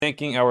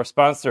Thanking our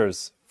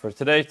sponsors for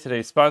today.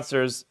 Today's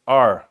sponsors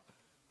are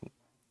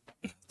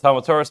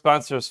Talmud Torah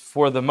sponsors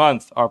for the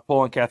month are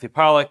Paul and Kathy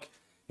Pollack.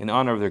 In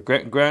honor of their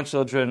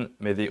grandchildren,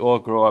 may they all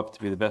grow up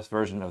to be the best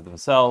version of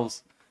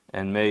themselves,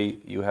 and may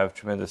you have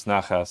tremendous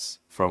nachas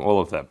from all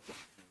of them.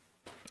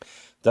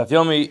 Daf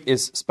Yomi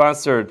is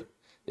sponsored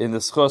in the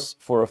schus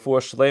for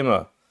Refuah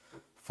Shlema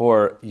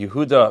for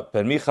Yehuda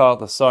Ben Michal,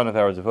 the son of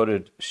our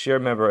devoted shir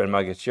member and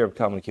Maggid Shir of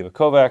Kalman Kiva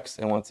Kovacs.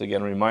 And once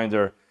again, a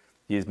reminder,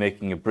 he is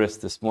making a bris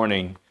this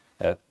morning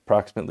at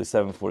approximately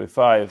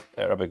 7:45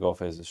 at Rabbi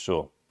Golfez's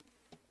shul.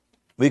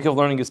 Week of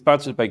Learning is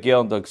sponsored by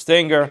Gail and Doug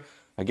Stanger.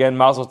 Again,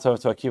 Mazel Tov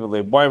to Akiva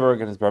Leib Weinberg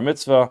and his bar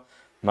mitzvah.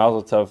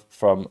 Mazel Tov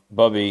from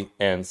Bubby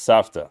and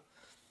Savta.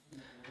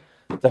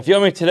 Daf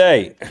Yomi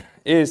today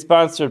is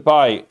sponsored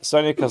by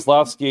Sonia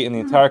Kozlovsky and the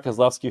entire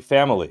Kozlovsky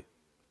family.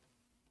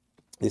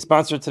 They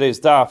sponsored today's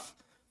daf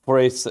for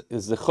a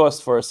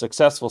zechus for a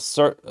successful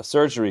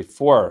surgery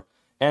for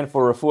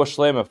Refuah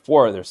Shlema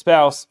for their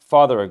spouse,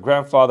 father, or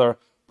grandfather,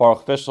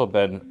 Baruch Fishel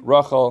ben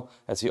Rachel,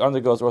 as he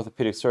undergoes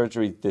orthopedic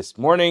surgery this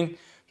morning.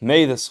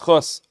 May the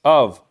zechus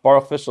of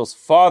Baruch Fishel's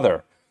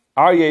father,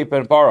 Aryeh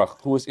ben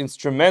Baruch, who was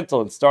instrumental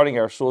in starting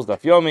our shul's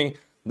daf yomi,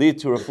 lead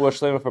to Refuah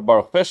Shlema for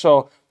Baruch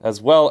Fishel,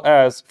 as well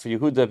as for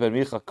Yehuda ben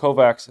Micha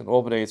Kovacs and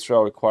all Bnei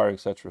Yisrael requiring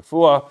such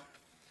refuah.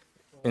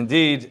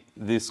 Indeed,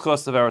 the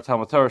zechus of our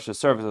Talmud Torah should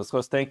serve as a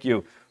zechus. Thank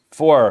you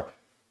for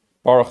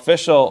Baruch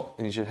Fishel,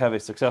 and you should have a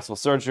successful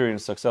surgery and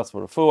a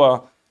successful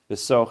refuah.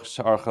 V'soch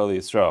sh'archa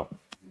Yisrael.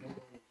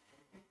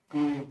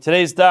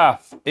 Today's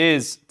daf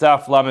is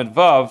daf Lamed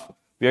Vav.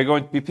 We are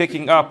going to be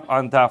picking up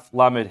on daf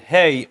Lamed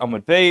Hey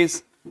Amud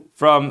Beis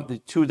from the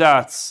two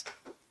dots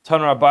Tan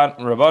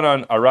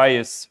Rabbanan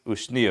Arayos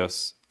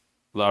Ushnios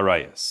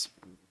LaArayos.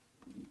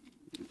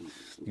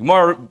 The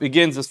Gemara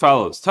begins as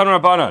follows: Tan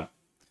Rabbanan.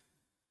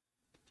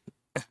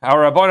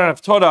 Our Rabbanan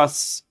have taught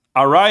us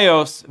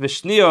Arayos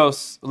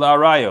Vishnios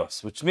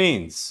LaArayos, which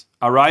means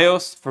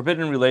Arayos,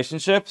 forbidden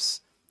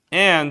relationships,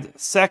 and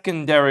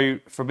secondary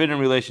forbidden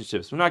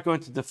relationships. We're not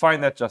going to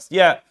define that just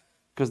yet,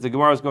 because the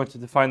Gemara is going to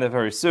define that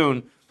very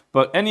soon.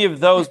 But any of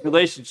those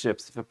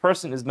relationships, if a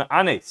person is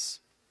Ma'anes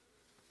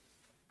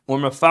or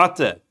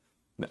Mafate,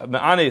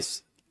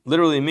 Ma'anes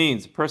literally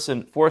means a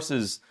person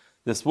forces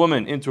this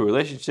woman into a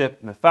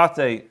relationship.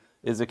 Mafate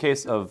is a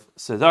case of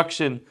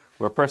seduction,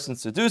 where a person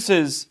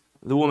seduces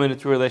the woman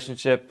into a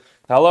relationship.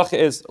 The halacha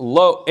is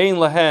lo ein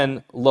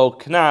lahen lo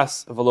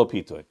knas v'lo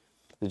pitoy.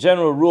 The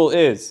general rule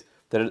is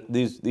that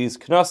these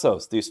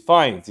knasos, these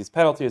fines, these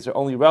penalties are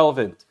only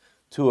relevant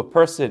to a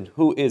person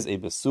who is a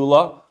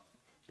basula,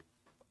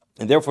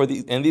 and therefore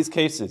in these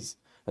cases,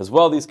 as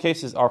well, these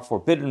cases are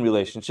forbidden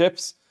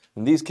relationships.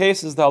 In these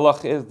cases, the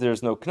halacha is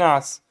there's no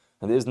knas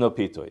and there is no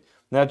pitoy.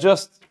 Now,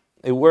 just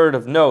a word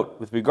of note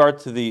with regard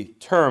to the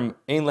term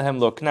ein lahem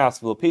lo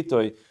knas v'lo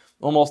pitoy.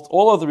 Almost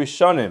all of the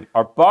Rishonim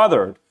are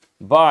bothered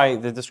by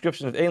the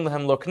description of ein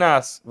lahem lo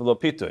knas v'lo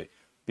pitoy,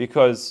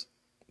 because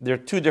they're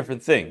two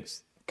different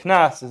things.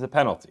 Knas is a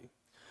penalty.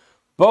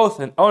 Both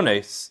an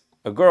ones,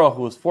 a girl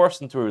who was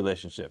forced into a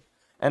relationship,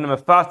 and a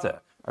mefata,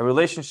 a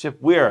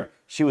relationship where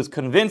she was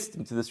convinced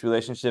into this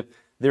relationship,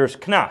 there's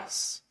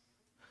knas.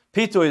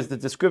 Pitoy is the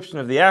description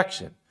of the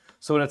action.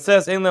 So when it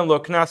says ein lahem lo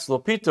knas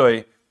v'lo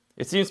pitoy,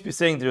 it seems to be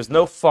saying there's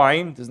no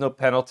fine, there's no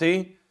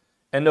penalty,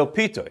 and no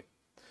pitoy.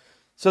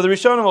 So the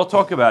Rishonim will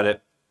talk about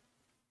it.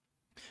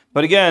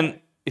 But again,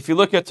 if you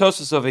look at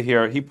Tosfos over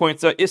here, he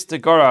points out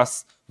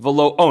istigaras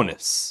v'lo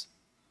onis,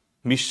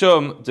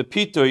 mishum de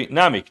pitoy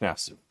nami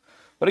knasu.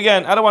 But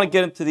again, I don't want to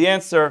get into the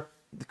answer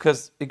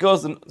because it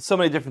goes in so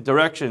many different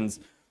directions.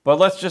 But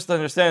let's just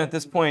understand at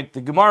this point, the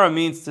Gemara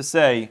means to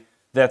say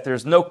that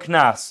there's no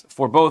knas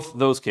for both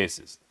those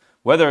cases,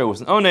 whether it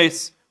was an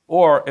ones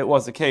or it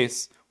was a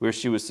case where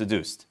she was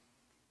seduced.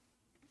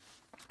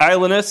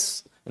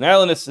 Ailinus, an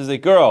ailinus is a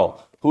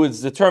girl who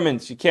is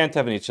determined she can't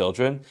have any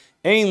children.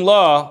 Ein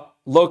la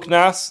lo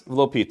knas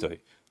v'lo pitoy.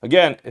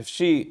 Again, if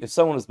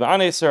someone is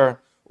ma'anes her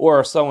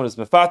or someone is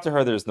mefater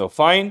her, there's no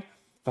fine.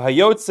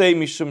 V'hayotze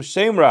mishum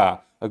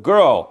shemra, a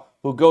girl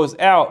who goes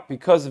out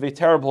because of a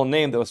terrible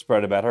name that was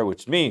spread about her,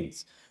 which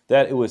means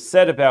that it was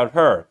said about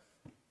her,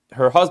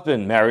 her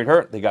husband married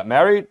her, they got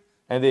married,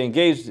 and they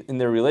engaged in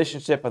their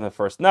relationship on the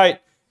first night,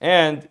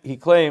 and he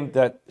claimed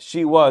that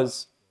she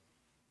was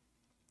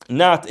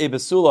not a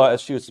basula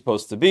as she was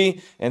supposed to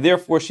be, and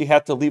therefore she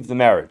had to leave the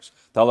marriage.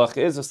 The halacha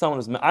is if someone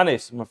is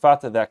ma'anes,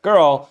 mafata that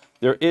girl,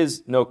 there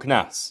is no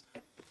knas.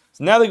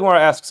 So now the Gemara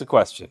asks a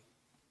question.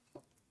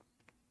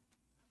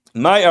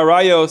 Mai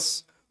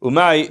arayos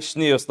umai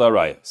shnios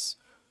la'arayos.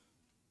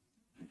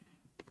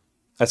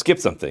 I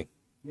skipped something.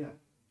 Yeah.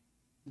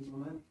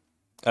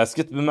 I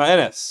skipped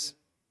b'ma'enes.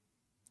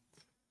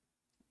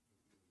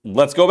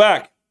 Let's go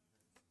back.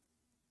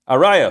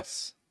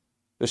 Arayos.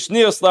 The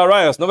shnios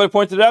la'arayos. Nobody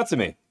pointed it out to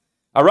me.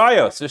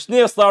 Arayos,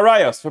 Shnios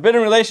LaArayos,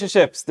 forbidden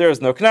relationships, there is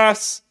no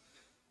knas.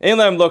 Ein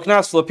lahem lo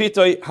knas lo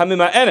pitoy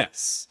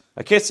hamima'enes.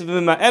 A case of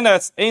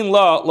mima'enes, ein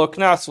la lo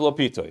knas lo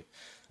pitoy.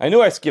 I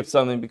knew I skipped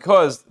something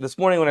because this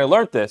morning when I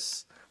learned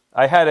this,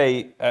 I had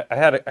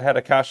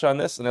a kasha on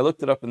this, and I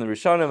looked it up in the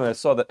Rishonim, and I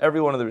saw that every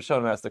one of the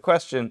Rishonim asked the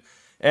question,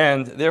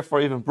 and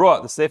therefore even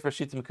brought the Sefer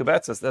Shittim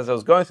Kubetzes. As I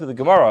was going through the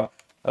Gemara,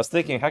 I was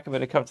thinking, how come I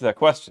didn't come to that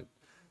question?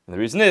 And the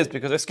reason is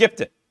because I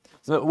skipped it.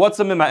 So what's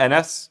a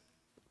mima'enes?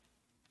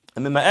 A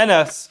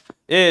mima'enes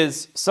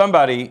is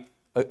somebody,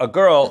 a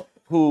girl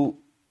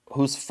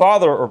whose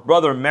father or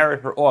brother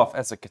married her off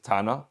as a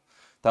ketana.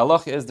 The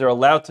halacha is they're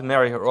allowed to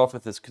marry her off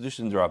with this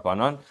kedushin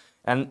d'Rabbanan.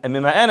 And a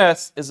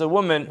mima'enes is a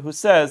woman who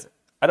says,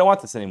 I don't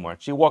want this anymore.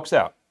 She walks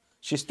out.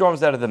 She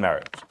storms out of the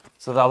marriage.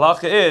 So the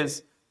halacha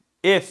is,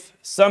 if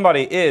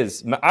somebody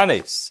is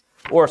ma'anes,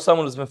 or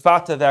someone who's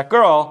mefata that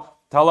girl,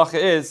 the halacha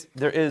is,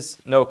 there is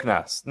no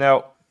knas.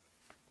 Now,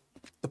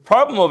 the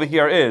problem over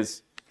here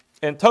is,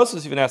 and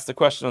Tosfos even asked the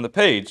question on the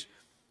page,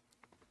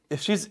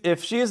 if she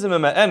is a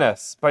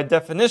mima'enes, by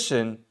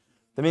definition,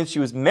 that means she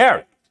was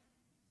married.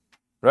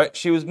 Right?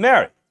 She was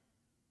married.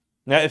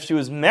 Now, if she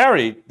was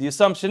married, the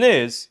assumption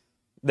is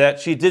that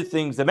she did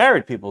things that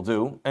married people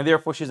do, and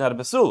therefore she's not a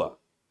basula.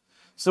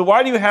 So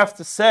why do you have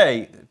to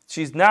say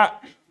she's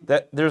not,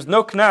 that there's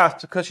no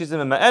knas because she's a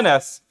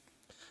mima'enes?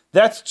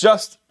 That's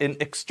just an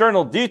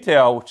external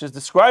detail which is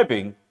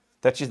describing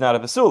that she's not a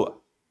basula.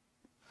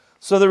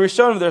 So the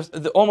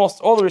Rishonim,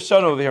 almost all the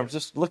Rishonim over here, I'm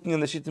just looking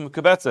in the Shittim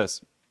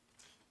Kubetzes.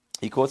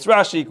 He quotes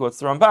Rashi, he quotes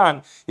the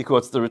Ramban, he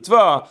quotes the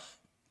Ritva.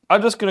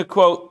 I'm just going to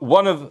quote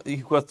he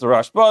quotes the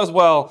Rashba as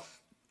well.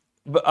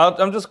 But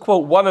I'm just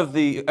quote one of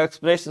the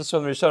explanations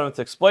from the Rishonim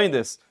to explain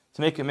this,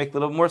 to make it make a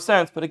little more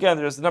sense. But again,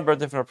 there's a number of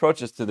different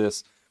approaches to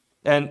this.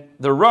 And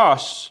the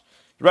Rosh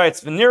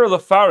writes, V'nir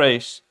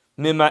lefaresh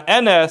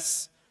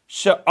mima'enes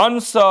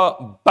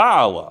she'ansa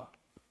ba'ala.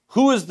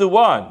 Who is the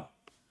one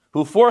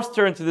who forced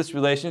her into this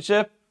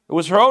relationship? It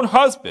was her own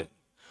husband.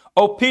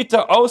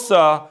 Opita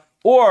osa,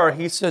 or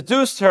he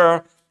seduced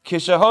her,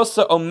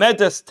 kishahosa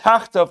omedes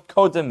tachtav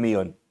kodem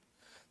miyun.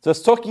 So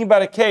it's talking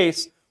about a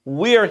case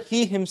where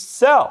he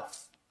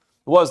himself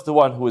was the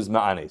one who was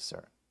ma'anes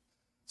her.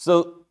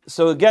 So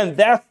again,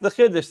 that's the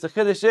chiddush. The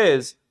chiddush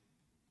is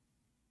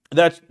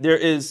that there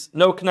is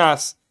no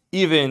knas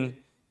even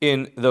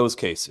in those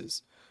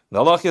cases. The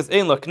halach is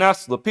ein lo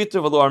knas lo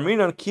pitu v'lo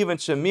arminon kiven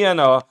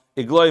shemiana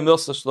igloi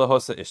milsa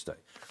shlohosa ishtay.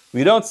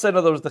 We don't say, in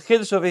other words, the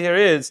chiddush over here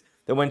is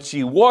that when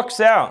she walks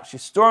out, she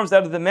storms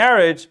out of the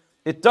marriage,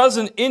 it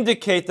doesn't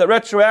indicate that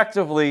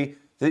retroactively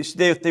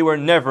they were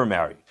never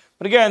married.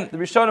 But again, the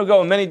Rishonim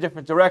go in many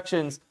different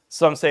directions.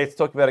 Some say it's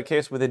talking about a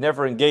case where they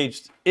never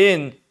engaged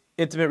in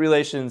intimate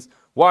relations.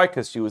 Why?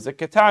 Because she was a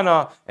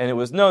ketana, and it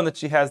was known that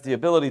she has the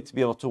ability to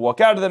be able to walk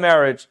out of the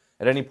marriage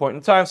at any point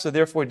in time, so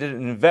therefore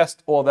didn't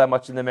invest all that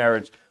much in the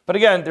marriage. But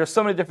again, there's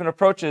so many different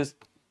approaches.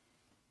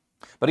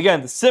 But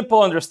again, the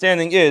simple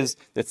understanding is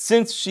that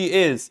since she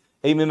is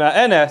a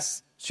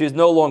mima'enes, she is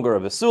no longer a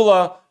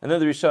basula, and then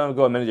the Rishonim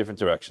go in many different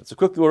directions. So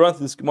quickly, we'll run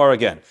through this Gemara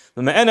again.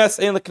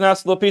 Mima'enes ein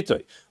leknas lo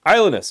pitoy.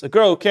 Islandess, a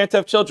girl who can't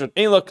have children,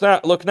 ein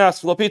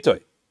leknas lo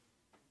pitoy.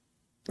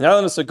 An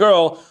islandess, a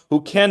girl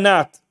who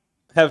cannot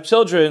have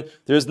children,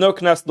 there is no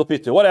knas lo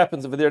pitoy. What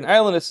happens over there? An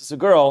islandess is a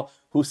girl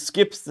who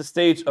skips the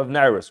stage of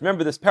nairos.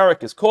 Remember, this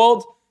parak is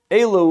called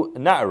elu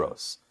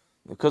nairos,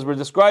 because we're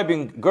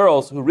describing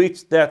girls who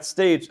reach that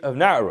stage of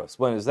nairos.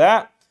 When is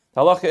that?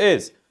 The halacha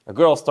is a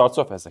girl starts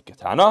off as a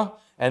ketana,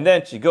 and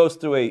then she goes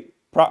through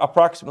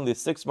approximately a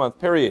 6-month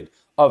period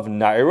of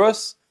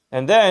nairos,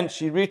 and then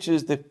she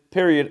reaches the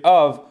period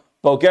of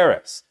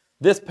bogeres.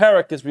 This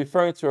parak is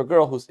referring to a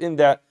girl who's in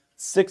that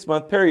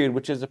 6-month period,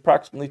 which is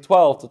approximately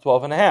 12 to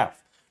 12 and a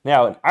half.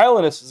 Now, an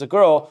islandess is a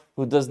girl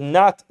who does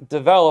not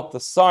develop the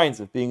signs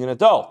of being an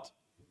adult.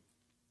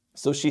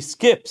 So she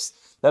skips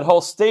that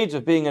whole stage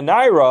of being a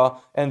naira,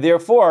 and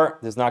therefore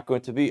there's not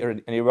going to be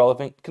any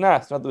relevant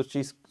knas. In other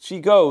words, she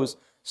goes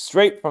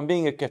straight from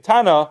being a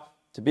ketana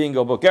to being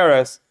a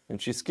bogeres,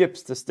 and she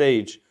skips the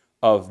stage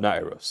of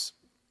nairos.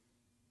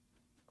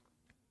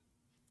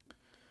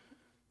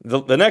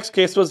 The next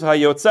case was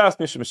hayotzas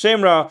mishum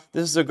shemra.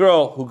 This is a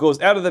girl who goes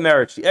out of the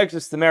marriage. She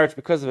exits the marriage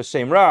because of a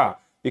shemra,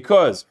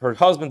 because her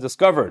husband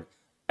discovered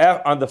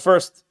on the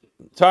first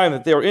time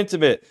that they were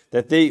intimate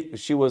that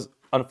she was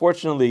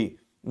unfortunately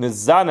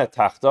mizana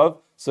tachtav.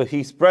 So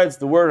he spreads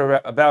the word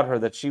about her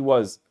that she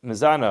was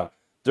mizana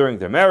during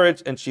their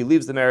marriage, and she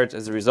leaves the marriage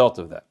as a result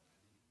of that.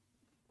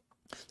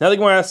 Now the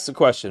Gemara asks a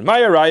question: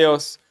 Maya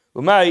rayos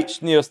umay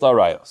shnios la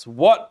rayos.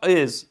 What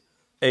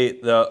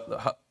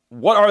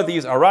are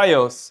these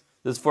arayos,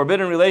 these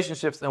forbidden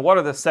relationships, and what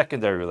are the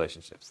secondary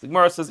relationships? The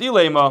Gemara says,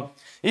 Ilema,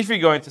 if you're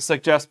going to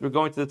suggest, we're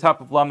going to the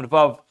top of Lamed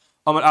Vav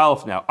Amud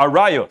Aleph now.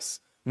 Arayos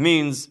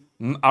means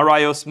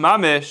arayos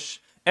mamish,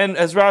 and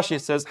as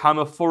Rashi says,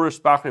 hamafurish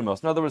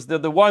bachrimos. In other words, they're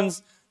the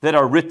ones that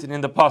are written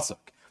in the pasuk.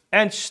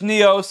 And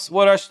shnios,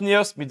 what are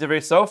shnios? Midivrei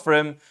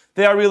sofrim.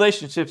 They are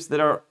relationships that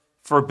are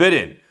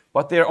forbidden,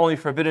 but they are only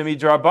forbidden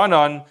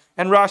midrabanan.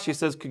 And Rashi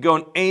says,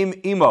 kagon aim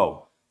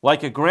imo,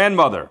 like a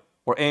grandmother,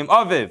 or aim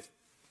aviv,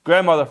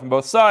 grandmother from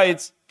both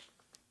sides.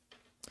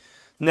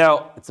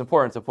 Now, it's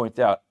important to point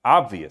out,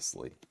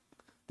 obviously,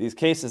 these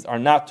cases are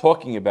not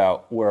talking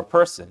about where a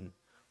person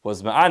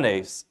was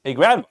ma'anes, a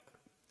grandmother,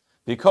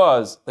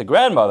 because the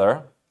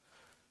grandmother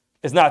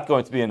is not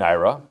going to be a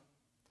naira.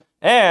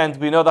 And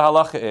we know the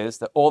halacha is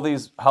that all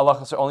these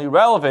halachas are only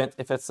relevant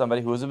if it's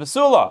somebody who is a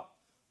basula.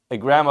 A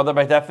grandmother,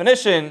 by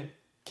definition,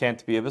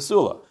 can't be a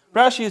basula.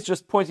 Rashi is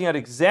just pointing out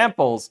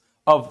examples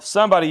of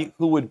somebody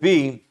who would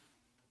be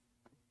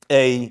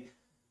a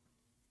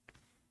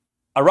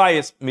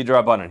arayis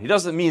midrabanan. He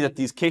doesn't mean that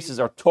these cases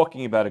are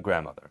talking about a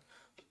grandmother.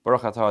 So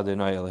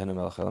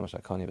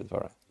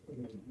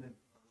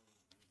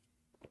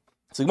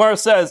Gemara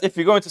says, if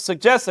you're going to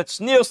suggest that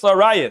shnios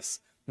l'arayis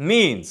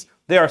means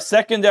they are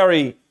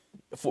secondary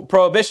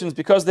prohibitions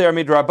because they are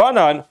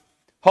midrabanan,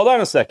 hold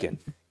on a second.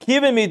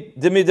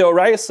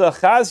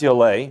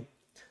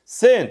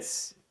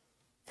 Since,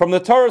 from the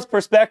Torah's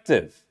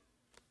perspective,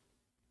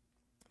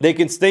 they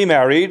can stay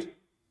married,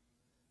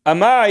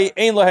 amai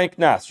ein lahen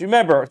knas.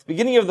 Remember, at the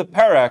beginning of the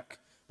parak,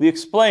 we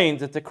explained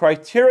that the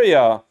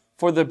criteria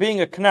for there being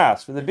a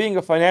knas, for there being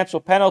a financial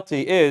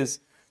penalty,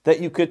 is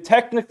that you could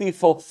technically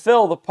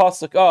fulfill the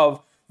pasuk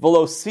of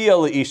v'lo sia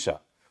leisha.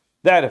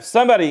 That if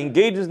somebody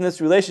engages in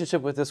this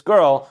relationship with this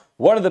girl,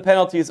 one of the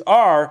penalties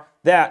are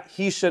that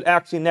he should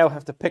actually now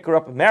have to pick her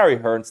up and marry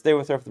her and stay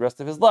with her for the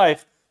rest of his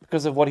life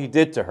because of what he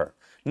did to her.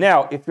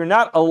 Now, if you're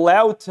not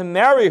allowed to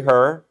marry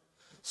her,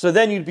 so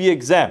then you'd be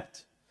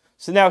exempt.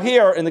 So now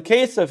here, in the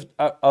case of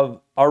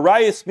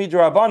Arayis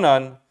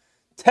Midrabanan,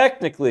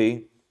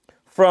 technically,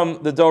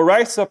 from the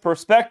Doraisa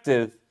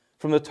perspective,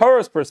 from the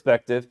Torah's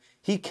perspective,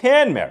 he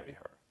can marry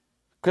her.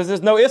 Because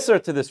there's no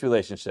Isser to this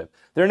relationship.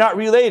 They're not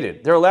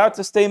related. They're allowed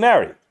to stay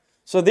married.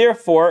 So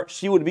therefore,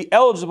 she would be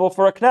eligible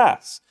for a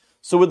knas.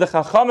 So would the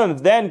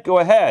Chachamim then go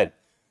ahead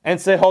and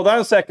say, hold on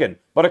a second,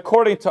 but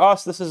according to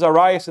us, this is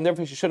Arayis, and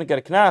therefore she shouldn't get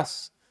a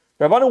knas?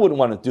 Rabbanu wouldn't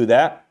want to do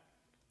that.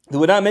 They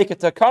would not make a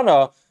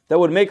takana that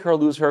would make her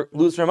lose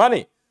her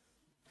money.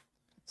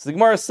 So the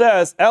Gemara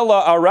says,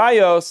 Ella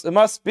Arayos, it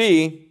must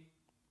be,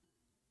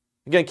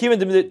 again, Kivan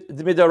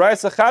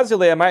Dimidaraysa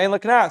Chazile, am I in the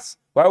knas?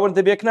 Why wouldn't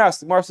there be a knas?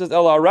 The Gemara says,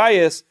 El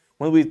Arayis,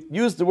 when we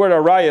used the word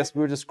Arayis,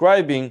 we were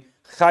describing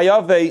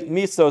Chayave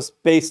Misos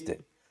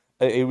Beistin,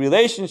 a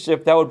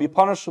relationship that would be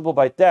punishable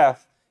by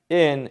death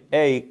in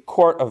a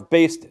court of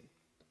Beistin.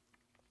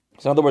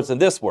 So in other words, in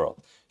this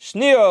world.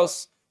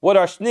 Shnios, what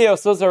are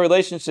shnios? Those are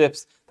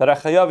relationships that are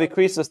Chayav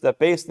Krisos, that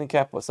Beistin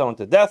can't put someone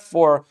to death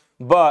for,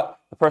 but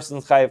the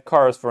person's Chayav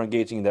Karas for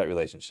engaging in that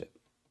relationship.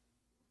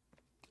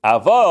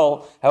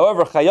 Aval,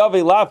 however, Chayav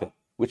Lavin,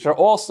 which are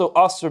also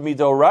Asr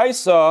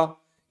Midoraisa,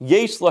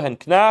 Yesh Lahen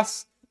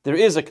Knas, there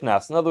is a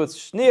Knas. In other words,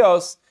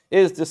 Shnios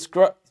is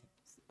described.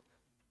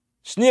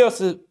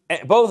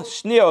 Both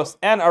Shnios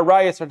and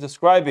Arayis are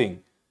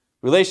describing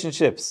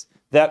relationships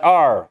that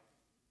are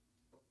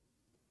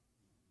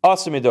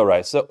Asr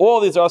Midoraisa. So all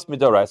these are Asr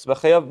Midoraisa,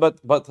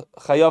 but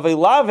Chayav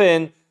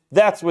Lavin,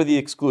 that's where the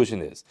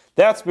exclusion is.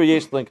 That's where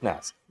Yesh Lahen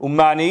Knas.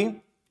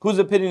 Umani, whose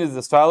opinion is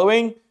this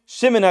following?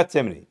 Shimon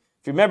HaTimni.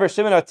 If you remember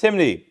Shimon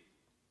HaTimni,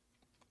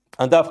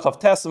 on Daf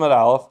Chavtes Amud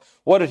Aleph,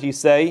 what did he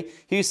say?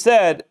 He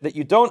said that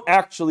you don't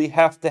actually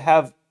have to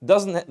have,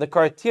 the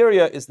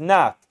criteria is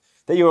not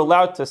that you're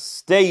allowed to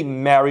stay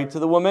married to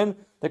the woman.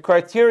 The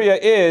criteria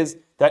is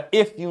that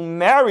if you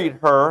married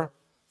her,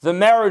 the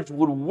marriage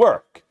would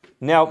work.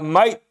 Now, it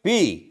might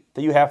be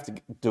that you have to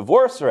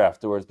divorce her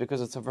afterwards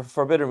because it's a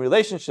forbidden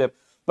relationship,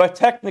 but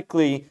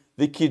technically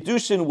the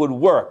Kiddushin would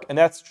work, and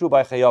that's true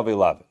by Chayav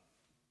Lavin.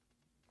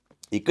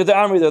 There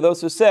are those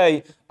who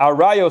say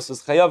Arayos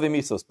is Chayav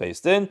Misos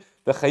Beistin,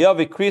 the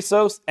Chayav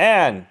Krisos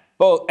and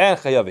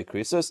Chayav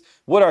Krisos.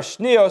 What are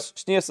Shnios?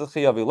 Shnios is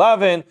Chayav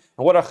Lavin, and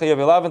what are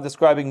Chayav Lavin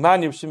describing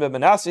Mani Shimon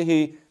ben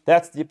Asihi?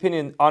 That's the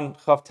opinion on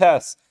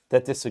Chavtes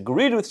that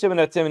disagreed with Shimon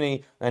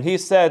HaTimni, and he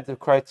said the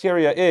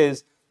criteria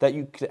is that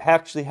you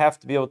actually have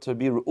to be able to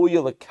be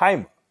Ru'uya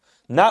L'Kaima.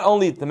 Not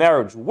only the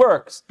marriage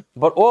works,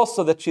 but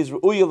also that she's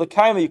Ru'uya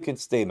L'Kaima, you can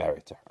stay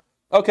married to her.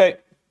 Okay,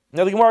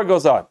 now the Gemara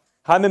goes on.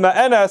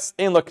 Hamima'enes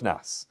ein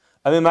laknas.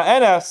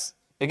 Hamima'enes,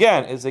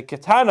 again, is a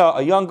ketana,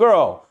 a young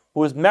girl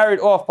who is married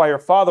off by her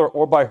father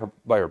or by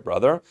her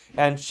brother,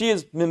 and she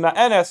is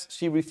mima'enes,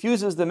 she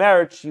refuses the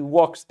marriage, she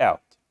walks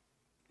out.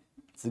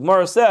 So the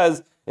Gemara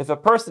says, if a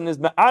person is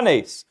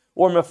ma'anes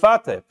or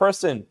mefate, a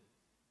person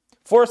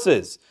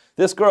forces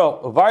this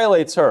girl,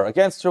 violates her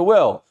against her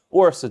will,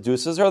 or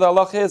seduces her, the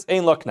halach is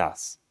ein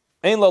laknas.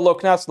 Ein lo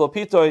loknas lo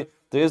pitoy,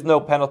 there is no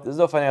penalty, there's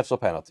no financial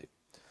penalty.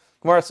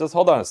 Gemara says,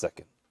 hold on a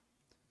second.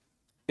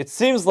 It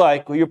seems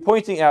like what you're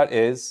pointing out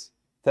is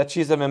that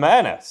she's a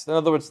mima'enes. In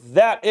other words,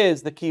 that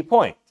is the key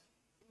point.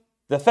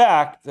 The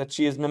fact that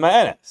she is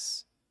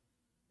mima'enes.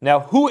 Now,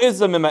 who is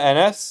the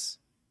mima'enes?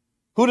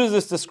 Who does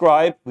this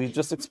describe? We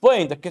just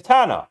explained, a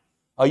ketana,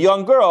 a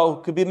young girl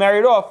who could be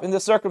married off in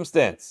this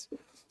circumstance.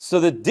 So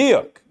the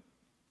diuk,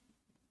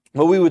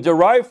 what we would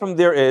derive from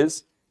there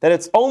is that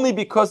it's only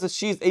because that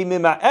she's a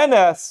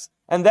mima'enes,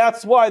 and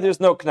that's why there's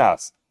no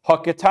knas.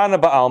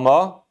 Ha-ketana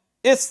ba'alma,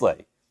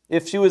 islay.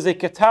 If she was a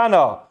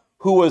ketana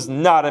who was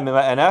not a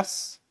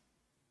mima'enes,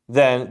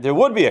 then there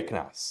would be a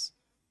knas.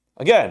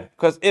 Again,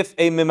 because if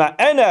a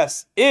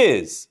mima'enes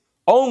is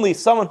only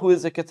someone who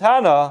is a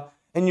ketana,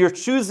 and you're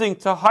choosing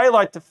to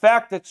highlight the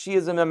fact that she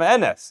is a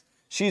mema'enes.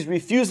 She's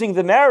refusing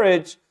the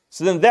marriage,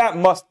 so then that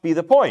must be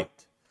the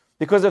point.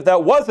 Because if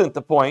that wasn't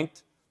the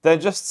point, then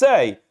just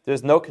say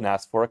there's no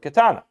knas for a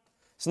ketana.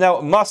 So now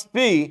it must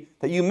be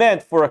that you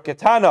meant for a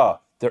ketana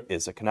there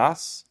is a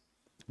knas,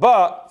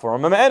 but for a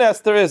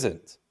mema'enes there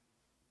isn't.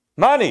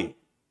 Mani,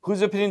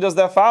 whose opinion does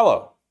that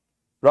follow?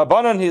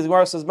 Rabbanan, his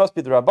Gemara says, must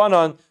be the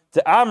Rabbanan,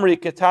 to Amri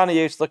ketana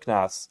yesh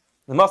l'knas.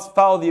 It must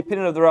follow the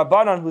opinion of the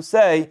Rabbanan who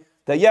say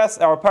that yes,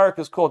 our parak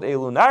is called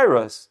Elu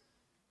Nairas,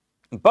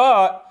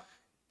 but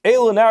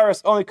Elu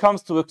Nairas only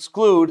comes to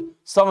exclude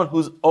someone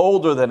who's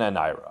older than a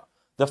Naira.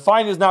 The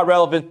fine is not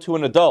relevant to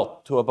an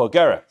adult, to a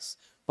Bogeres,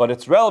 but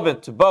it's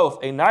relevant to both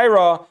a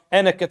Naira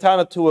and a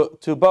Ketana,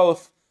 to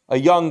both a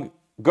young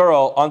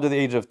girl under the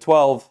age of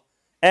 12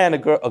 and a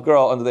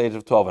girl under the age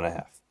of 12 and a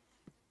half.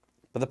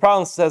 But the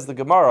problem, says the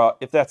Gemara,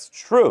 if that's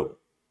true,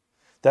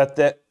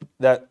 that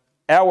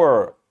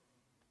our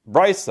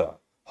Brisa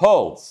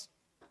holds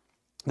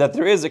that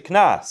there is a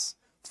knas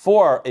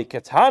for a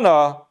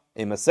ketana,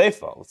 a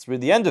masefa. Let's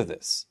read the end of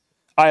this.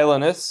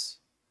 Ailanis,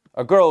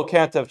 a girl who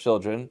can't have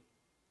children.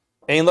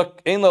 Ein lo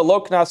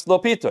knas lo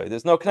pitoy.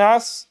 There's no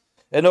knas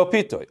and no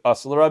pitoy.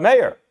 Asal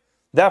Rameir.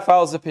 That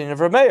follows the opinion of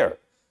Rameir.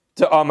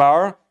 To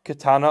Amar,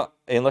 ketana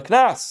ein lo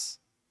knas.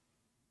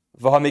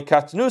 V'hami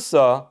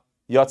katnusa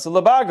yatsa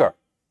labagar.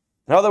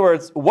 In other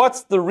words,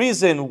 what's the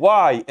reason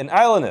why an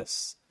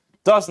ailanis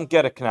doesn't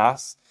get a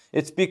knas?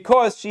 It's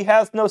because she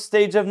has no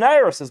stage of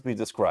nairos, as we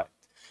described.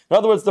 In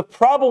other words, the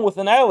problem with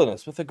an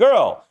ailanis, with a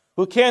girl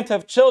who can't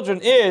have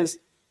children, is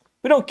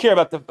we don't care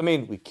about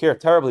we care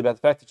terribly about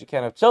the fact that she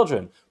can't have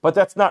children, but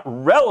that's not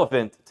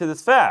relevant to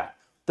this fact.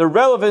 The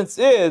relevance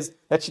is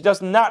that she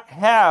does not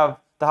have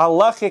the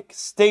halachic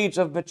stage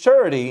of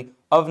maturity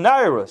of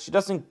nairos. She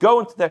doesn't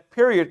go into that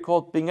period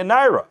called being a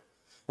naira.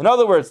 In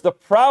other words, the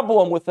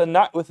problem with an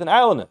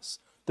ailanis,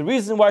 the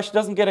reason why she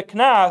doesn't get a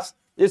knas,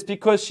 is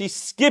because she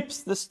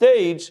skips the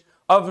stage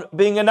of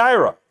being a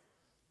naira.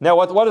 Now,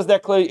 what does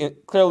that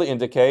clearly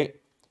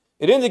indicate?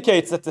 It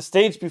indicates that the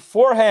stage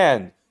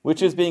beforehand,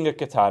 which is being a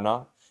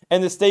ketana,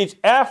 and the stage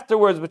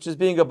afterwards, which is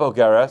being a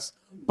bogeres,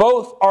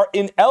 both are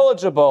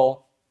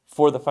ineligible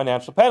for the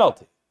financial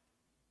penalty.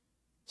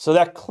 So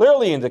that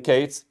clearly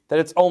indicates that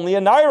it's only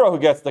a naira who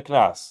gets the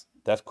knas.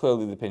 That's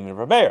clearly the opinion of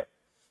Rameir.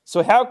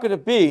 So how could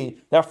it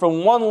be that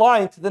from one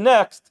line to the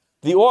next,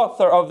 the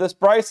author of this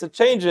brisa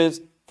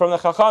changes from the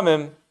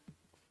Chachamim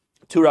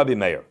to Rabbi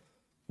Meir?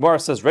 Gemara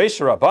says,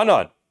 Reisha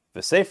Rabbanan,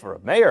 v'sefer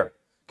Rabbi Meir.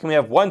 Can we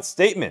have one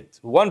statement,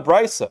 one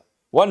brisa,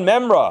 one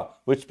memra,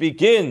 which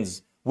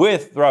begins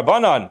with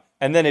Rabbanan,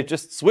 and then it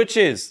just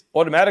switches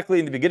automatically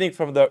in the beginning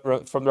from the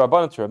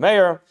Rabbanan to Rabbi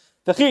Meir?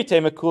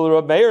 V'chite mekul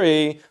Rabbi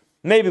Meiri.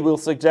 Maybe we'll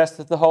suggest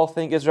that the whole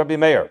thing is Rabbi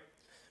Meir.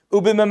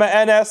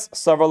 Ubimema'enes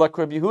savar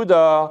Rabbi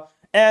Yehuda,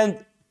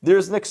 and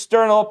there's an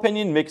external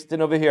opinion mixed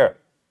in over here,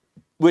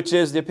 which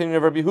is the opinion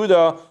of Rabbi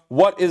Yehuda.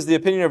 What is the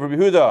opinion of Rabbi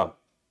Yehuda?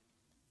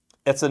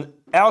 It's an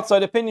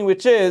outside opinion,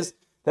 which is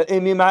that a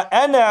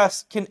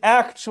mima'enes can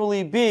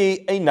actually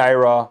be a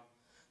naira,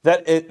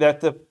 that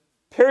the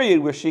period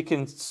where she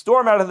can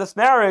storm out of this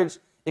marriage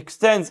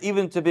extends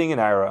even to being a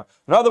naira.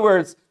 In other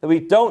words, that we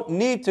don't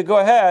need to go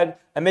ahead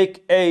and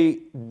make a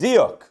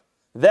diuk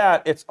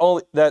that it's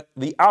only that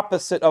the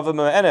opposite of a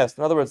mima'enes.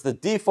 In other words, the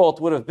default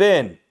would have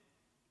been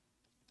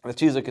that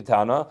she's a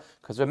ketana,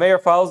 because Rabbi Meir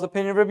follows the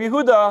opinion of Rabbi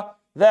Yehuda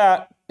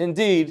that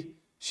indeed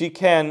she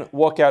can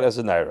walk out as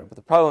a naira. But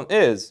the problem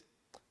is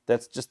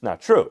that's just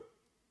not true.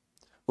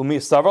 Umi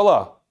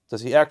savarla,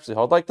 does he actually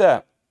hold like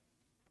that?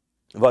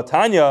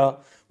 Vatanya,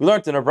 we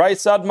learned in a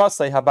brayso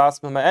masay habas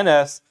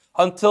mima'enes.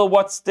 Until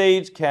what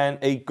stage can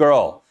a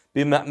girl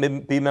be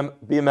ma'ain?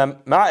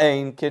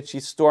 Can she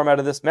storm out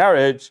of this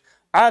marriage?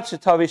 Ad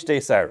shetavish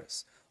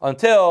deisaris,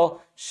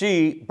 until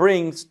she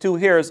brings 2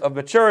 years of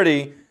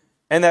maturity,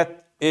 and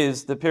that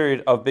is the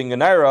period of being a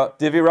naira.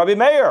 Divi Rabbi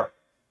Meir.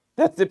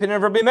 That's the opinion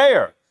of Rabbi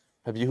Meir.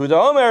 Rabbi Yehuda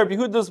Omer, Rabbi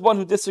Yehuda is one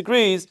who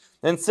disagrees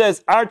and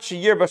says, Archi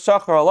Yir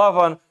B'Shachar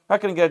Alavan.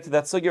 Not going to get into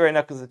that sugya right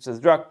now because it's a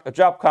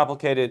drop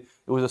complicated.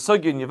 It was a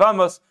sugya in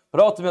Yevamos,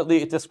 but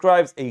ultimately it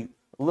describes a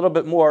little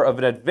bit more of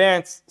an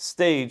advanced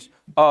stage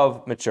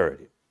of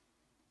maturity.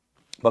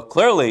 But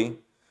clearly,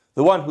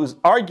 the one who's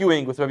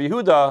arguing with Rabbi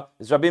Yehuda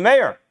is Rabbi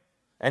Meir.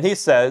 And he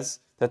says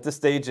that the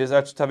stage is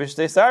Archi Tavish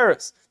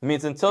Deisaris. It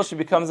means until she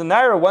becomes a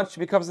naira, once she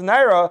becomes a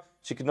naira,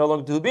 she can no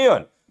longer do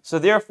biyun. So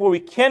therefore,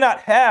 we cannot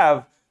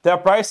have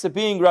that brisa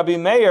being Rabbi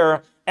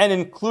Meir and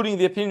including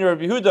the opinion of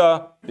Rabbi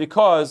Yehuda,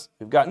 because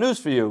we've got news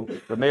for you.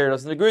 Rabbi Meir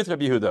doesn't agree with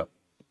Rabbi Yehuda.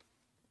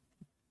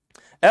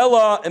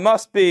 Ella, it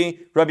must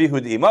be Rabbi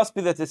Yehuda. It must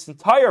be that this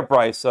entire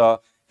brisa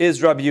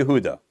is Rabbi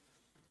Yehuda.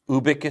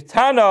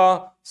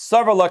 Ubiketana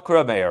savar lak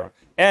Rabbi Meir,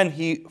 and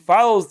he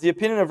follows the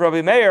opinion of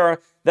Rabbi Meir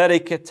that a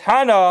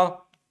ketana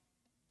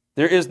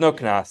there is no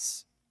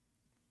knas,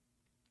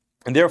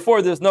 and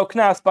therefore there's no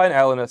knas by an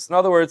ailanis. In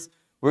other words,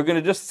 we're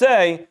going to just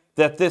say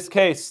that this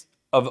case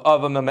of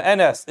a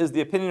mema'enes is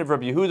the opinion of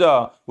Rabbi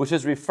Yehuda, which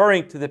is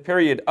referring to the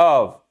period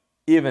of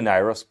even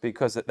nairos,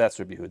 because that's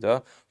Rabbi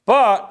Yehuda.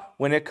 But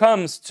when it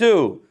comes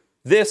to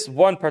this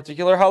one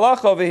particular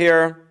halacha over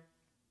here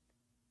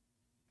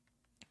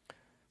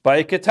by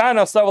a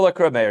ketana savala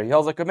krameir. He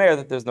holds like krameir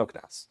that there's no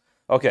knas.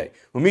 Okay,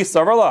 umi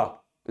savala.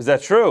 Is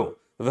that true?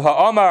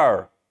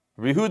 V'ha'amar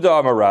Rehuda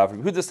Amar Rav.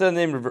 Rehuda said the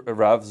name of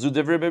Rav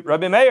Zudiv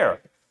Rabbi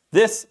Meir.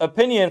 This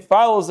opinion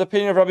follows the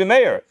opinion of Rabbi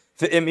Meir.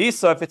 V'im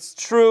Isa, if it's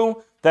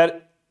true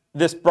that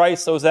this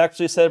brisa was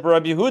actually said by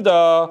Rabbi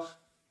Yehuda,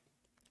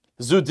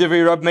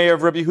 Zudiv Rabbi Meir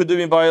of Rabbi Yehuda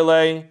bin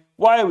Bailei.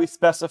 Why are we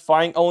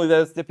specifying only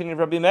that it's the opinion of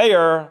Rabbi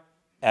Meir?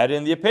 Add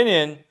in the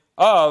opinion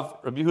of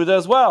Rabbi Yehuda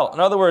as well. In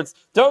other words,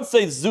 don't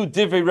say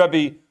Zudiv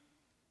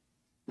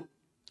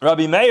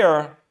Rabbi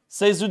Meir.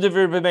 Say Zudiv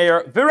Rabbi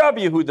Meir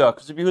v'Rabbi Yehuda,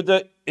 because Rabbi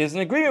Yehuda is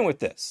in agreement with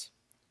this.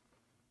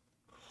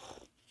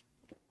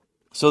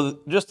 So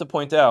just to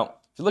point out,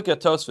 if you look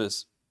at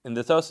Tosfos, in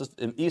the Tosfos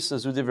in Isa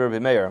Zudiv Rabbi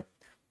Meir,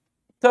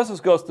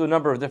 Tosfos goes through a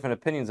number of different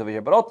opinions over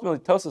here, but ultimately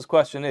Tosfos'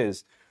 question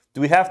is, do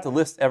we have to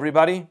list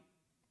everybody?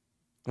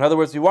 In other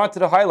words, we wanted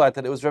to highlight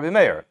that it was Rabbi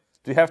Meir.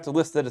 Do we have to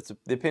list that it's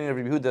the opinion of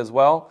Rabbi Yehuda as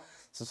well?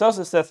 So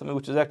Tosfos says something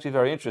which is actually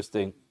very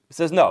interesting. He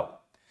says, no,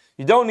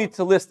 you don't need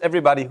to list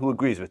everybody who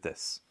agrees with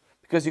this,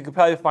 because you could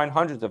probably find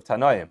hundreds of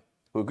Tanaim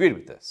who agreed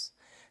with this.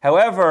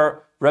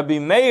 However, Rabbi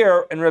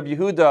Meir and Rabbi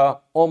Yehuda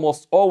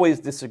almost always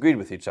disagreed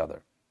with each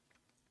other.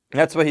 And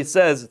that's why he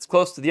says, it's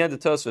close to the end of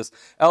Tosfos,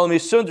 El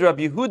Mishun de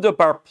Rabbi Yehuda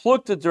bar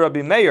plukta de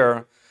Rabbi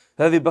Meir,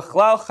 Levi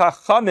Bechlal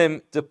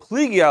Chachamim de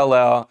Pligi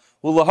Alea,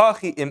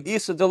 Ulahachi im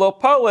Isa de Lo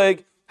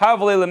Paleg,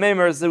 Havle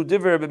Lememer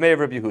Zudiv Rabbi Meir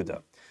Rabbi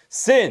Yehuda.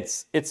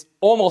 Since it's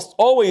almost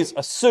always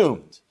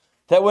assumed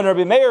that when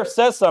Rabbi Meir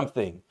says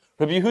something,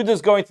 Rabbi Yehuda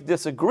is going to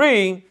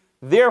disagree.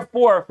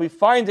 Therefore, if we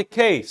find a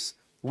case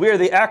where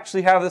they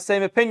actually have the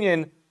same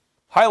opinion,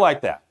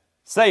 highlight that.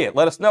 Say it.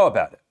 Let us know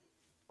about it.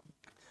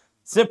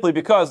 Simply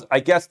because I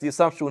guess the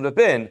assumption would have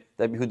been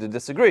that Yehuda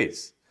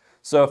disagrees.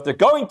 So if they're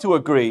going to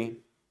agree,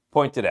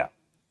 point it out.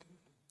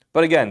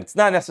 But again, it's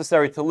not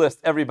necessary to list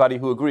everybody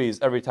who agrees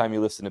every time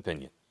you list an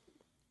opinion.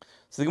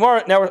 So the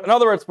Gemara, now, in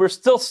other words, we're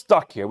still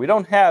stuck here. We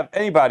don't have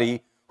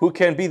anybody who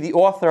can be the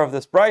author of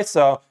this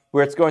brisa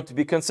where it's going to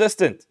be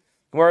consistent.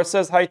 The Gemara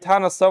says,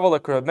 Haitana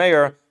Savala Rav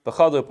Meir. The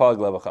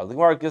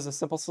Gemara gives a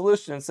simple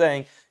solution in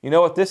saying, you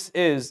know what, this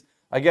is,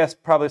 I guess,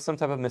 probably some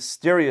type of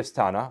mysterious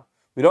Tana.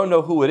 We don't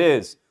know who it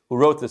is who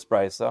wrote this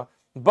brisa,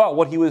 but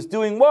what he was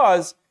doing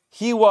was,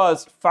 he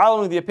was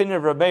following the opinion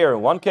of Rabbi Meir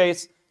in one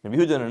case, Rabbi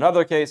Yehuda in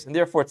another case, and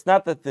therefore it's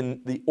not that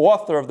the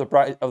author of the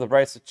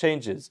brisa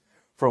changes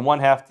from one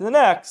half to the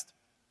next,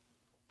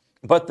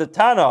 but the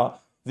Tana,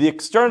 the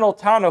external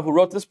Tana who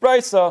wrote this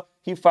brisa,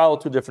 he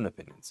followed two different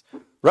opinions.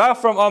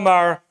 Rav from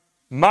Omar,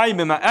 Mai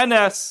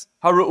Mima'enes,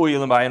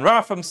 and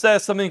Rafam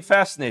says something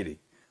fascinating.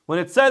 When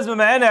it says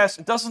Mima'enes,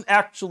 it doesn't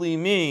actually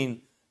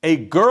mean a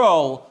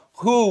girl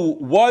who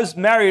was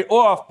married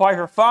off by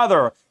her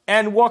father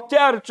and walked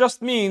out. It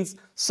just means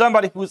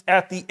somebody who's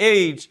at the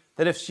age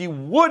that if she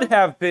would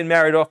have been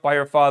married off by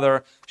her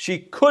father, she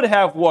could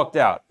have walked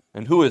out.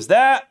 And who is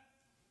that?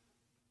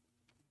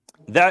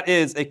 That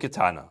is a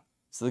ketana.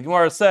 So the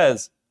Gemara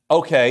says,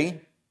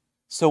 okay,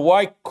 so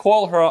why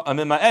call her a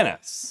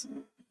Mima'enes?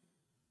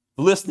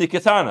 Listni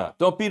ketana.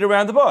 Don't beat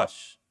around the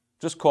bush.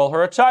 Just call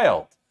her a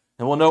child,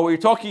 and we'll know what you're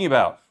talking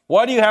about.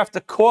 Why do you have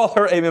to call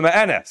her a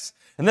mima'enes?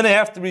 And then I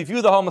have to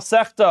review the whole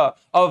Masechta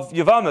of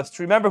Yavamas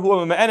to remember who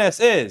a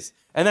mima'enes is,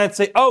 and then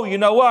say, oh, you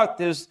know what?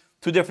 There's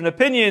two different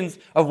opinions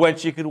of when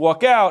she could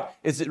walk out.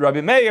 Is it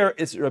Rabbi Meir?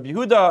 Is it Rabbi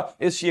Yehuda?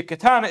 Is she a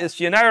ketana? Is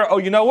she a naira? Oh,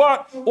 you know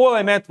what? All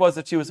I meant was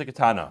that she was a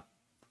ketana.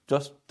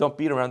 Just don't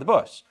beat around the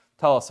bush.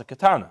 Tell us a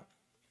ketana.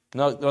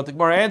 No, what the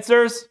Gemara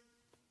answers?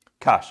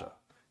 Kasha.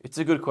 It's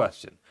a good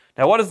question.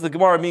 Now, what does the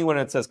Gemara mean when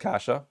it says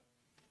kasha?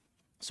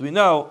 So we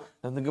know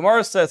that when the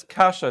Gemara says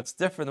kasha, it's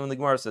different than when the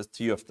Gemara says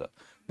tiyufta.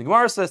 The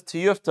Gemara says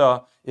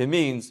tiyufta, it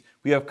means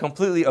we have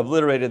completely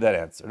obliterated that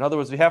answer. In other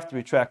words, we have to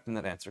retract in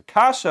that answer.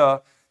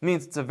 Kasha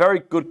means it's a very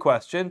good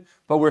question,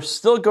 but we're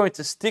still going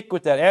to stick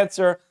with that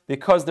answer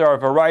because there are a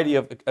variety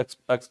of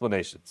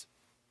explanations.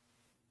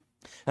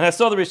 And I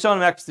saw the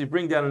Rishonim actually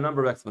bring down a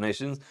number of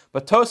explanations,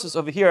 but Tosfos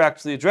over here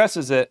actually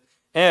addresses it,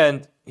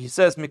 and he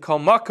says,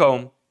 Mikol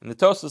Makom, in the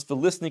Tosfos for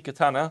Lisni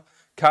Katana,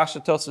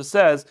 Kasha Tosfos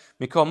says,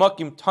 Mikol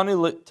Makim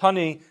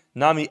Tani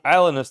Nami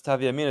Islandus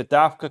Taviamina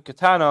Dafka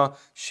Katana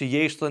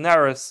Sheyesh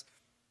Lenaris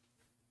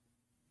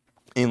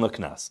in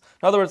Laknas.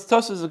 In other words,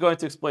 Tosfos is going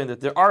to explain that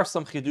there are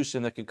some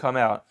chidushim that can come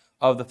out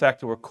of the fact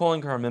that we're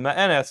calling her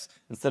Mima'enes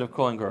instead of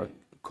calling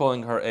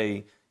her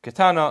a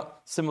Katana,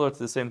 similar to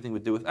the same thing we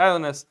do with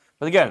Islandus.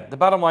 But again, the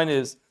bottom line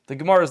is the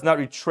Gemara is not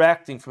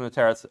retracting from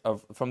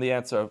the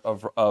answer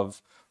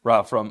of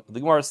Rav. From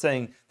the Gemara is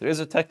saying there is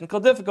a technical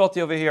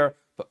difficulty over here,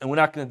 and we're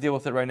not going to deal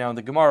with it right now in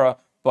the Gemara,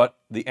 but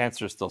the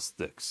answer still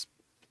sticks.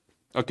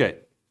 Okay,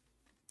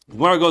 the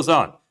Gemara goes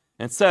on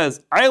and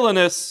says,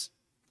 "Islandus,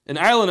 an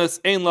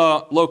islandus ein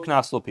la lo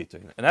knas lo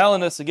pituin." An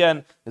islandus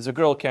again is a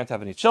girl who can't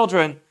have any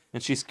children,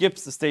 and she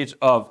skips the stage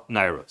of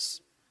nairus.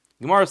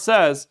 The Gemara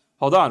says,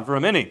 "Hold on for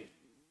a minute.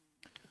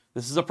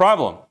 This is a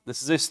problem.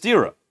 This is a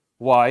stira.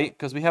 Why?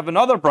 Because we have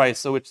another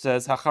brisa which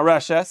says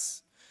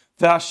hachareshes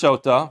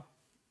v'hashota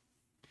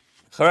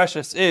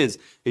Chareshes is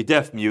a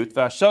deaf mute,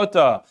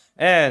 v'ashota,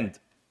 and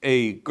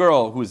a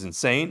girl who is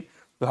insane,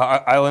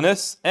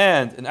 v'ha'ailanus,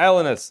 and an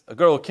ailanus, a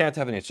girl who can't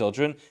have any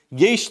children,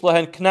 yesh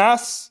lahen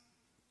knas,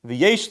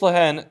 v'yesh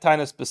lahen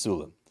tainas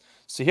besulim.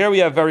 So here we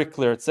have very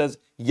clear, it says,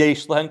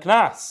 yesh lahen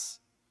knas.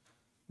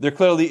 There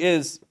clearly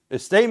is a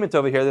statement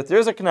over here that there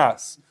is a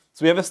knas.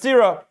 So we have a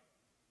stira.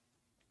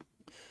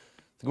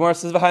 The Gemara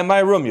says, v'hai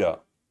mai rumya.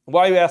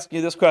 Why are you asking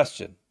you this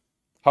question?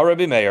 How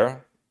Rabbi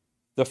Meir?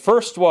 The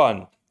first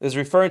one is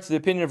referring to the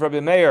opinion of Rabbi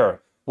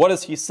Meir. What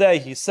does he say?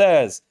 He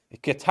says,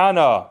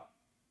 Ketana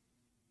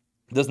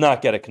does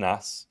not get a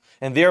knas,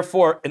 and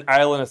therefore an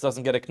ailanus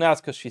doesn't get a knas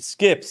because she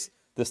skips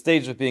the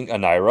stage of being a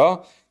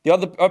naira. The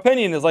other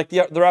opinion is like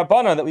the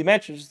Rabbana that we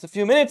mentioned just a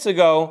few minutes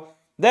ago,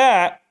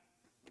 that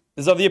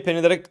is of the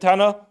opinion that a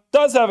ketana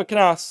does have a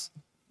knas.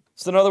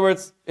 So in other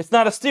words, it's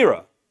not a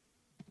stira.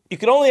 You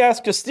can only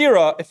ask a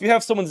stira if you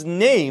have someone's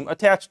name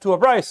attached to a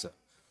brisa.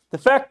 The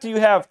fact that you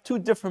have two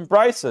different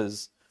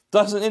brisas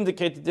doesn't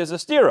indicate that there's a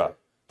stira.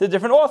 They're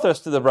different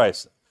authors to the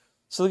brisa.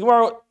 So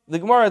the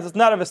Gemara does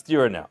not have a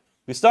stira now.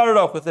 We started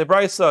off with a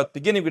brisa at the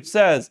beginning which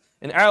says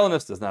an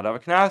ailanus does not have a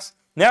knas.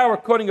 Now we're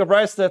quoting a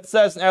brisa that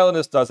says an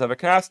ailanus does have a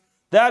knas.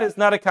 That is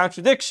not a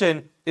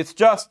contradiction. It's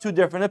just two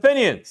different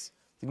opinions.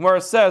 The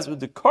Gemara says with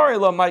the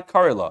karila my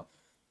karila.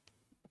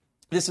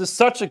 This is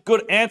such a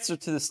good answer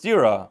to the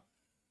stira.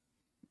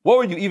 What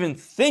were you even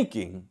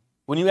thinking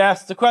when you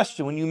asked the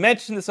question? When you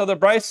mentioned this other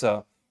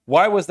brisa,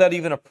 why was that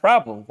even a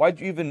problem? Why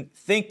did you even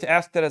think to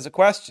ask that as a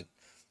question?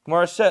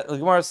 The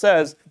Gemara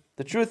says,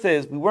 the truth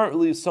is, we weren't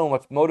really so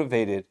much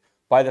motivated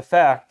by the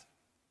fact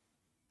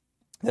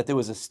that there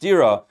was a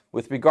stira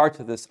with regard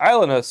to this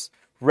ailanus.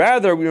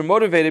 Rather, we were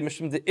motivated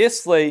mishum de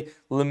islay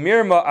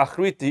lemirma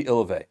achriti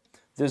ilve.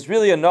 There's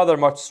really another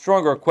much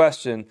stronger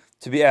question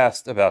to be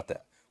asked about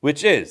that,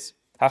 which is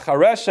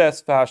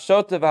hachareshes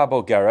v'hashota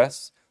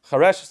v'habogeres.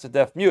 Chareshes, a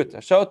deaf mute,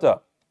 hashota,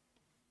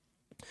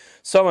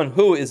 someone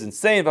who is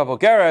insane,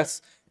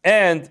 v'habogeres,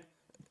 and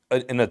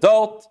an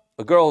adult,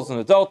 a girl who's an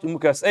adult,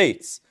 mukas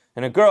eitz,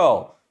 and a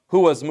girl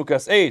who was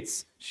mukas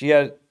eitz,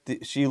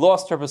 she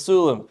lost her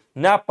basulim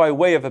not by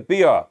way of a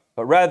bia,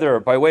 but rather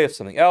by way of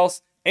something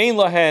else. Ein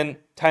lahen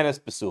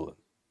tainas basulim.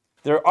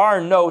 There are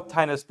no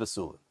tainas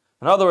basulim.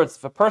 In other words,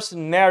 if a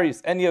person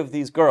marries any of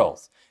these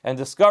girls and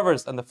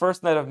discovers on the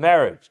first night of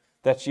marriage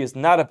that she is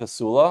not a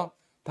basula,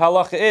 the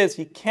halacha is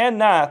he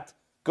cannot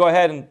go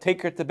ahead and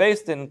take her to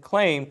Beis Din and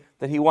claim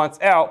that he wants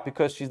out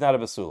because she's not a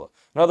basula.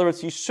 In other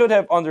words, he should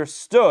have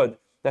understood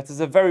that there's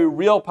a very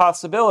real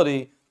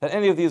possibility that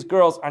any of these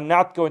girls are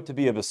not going to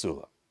be a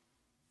basula.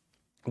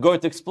 I'm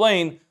going to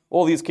explain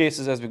all these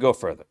cases as we go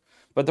further.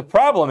 But the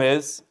problem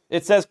is,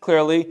 it says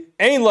clearly,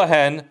 Ein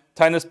lahen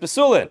tainas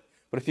basulin.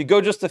 But if you go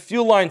just a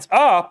few lines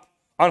up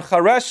on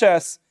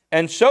Chareshes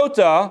and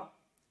Shota,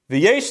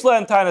 v'yesh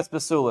lahen tainas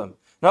basulim.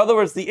 In other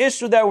words, the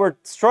issue that we're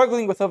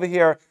struggling with over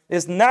here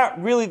is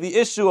not really the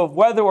issue of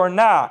whether or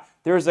not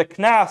there is a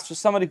knas for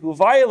somebody who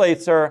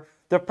violates her.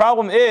 The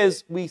problem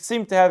is we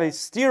seem to have a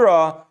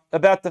stira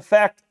about the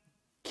fact,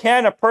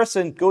 can a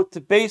person go to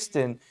Beis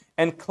Din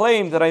and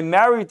claim that I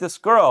married this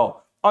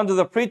girl under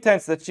the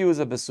pretense that she was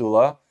a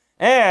basula,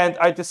 and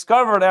I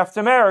discovered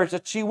after marriage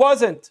that she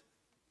wasn't.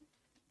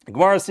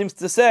 Gemara seems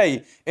to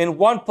say in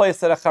one place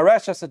that a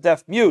charesh, a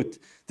deaf mute,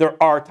 there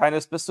are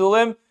tainas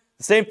basulim.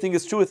 The same thing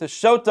is true with a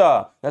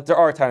shota, that there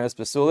are tainas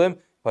basulim,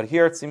 but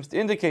here it seems to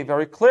indicate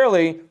very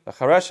clearly the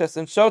chareshes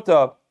and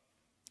shota,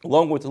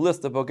 along with the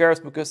list of bogeres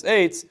mukas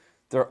eitz,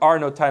 there are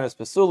no tainas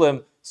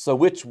basulim. So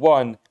which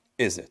one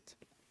is it?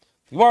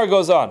 The Gemara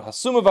goes on.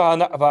 Hasuma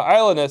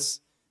v'ailanus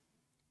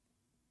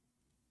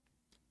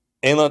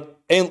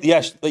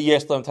yesh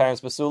lam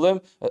tainas basulim.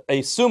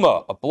 A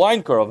suma, a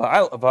blind girl,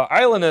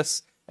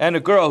 v'ailanus, and a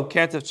girl who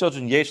can't have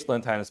children, yesh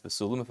lam tainas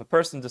basulim. If a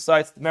person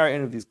decides to marry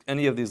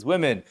any of these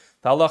women,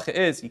 the halacha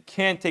is he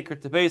can't take her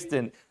to Beis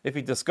Din if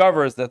he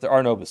discovers that there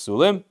are no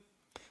basulim.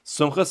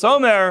 Sumchas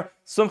Omer,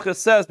 Sumchas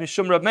says,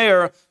 Mishum Rab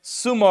Meir,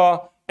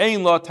 Suma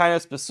ein la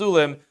tainas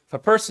basulim. If a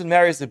person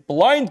marries a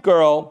blind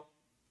girl,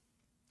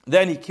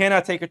 then he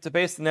cannot take her to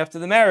Beis Din after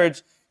the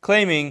marriage,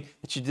 claiming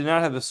that she did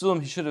not have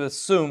basulim. He should have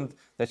assumed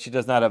that she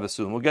does not have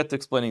basulim. We'll get to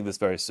explaining this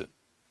very soon.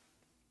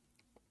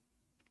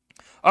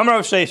 Amar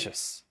of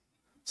Sheshis.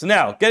 So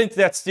now, getting to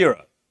that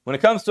stira. When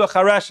it comes to a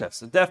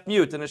chareshes, a deaf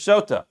mute, and a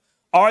shota,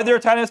 are there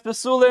tainas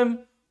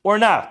basulim or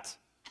not?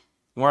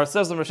 Gemara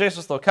says in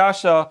Rasheshis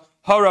Lokasha,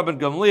 Harab and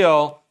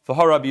Gamliel for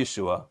Harab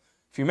Yeshua.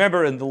 If you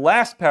remember in the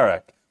last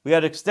parak, we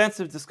had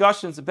extensive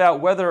discussions about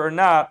whether or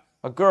not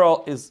a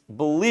girl is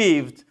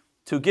believed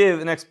to give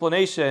an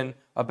explanation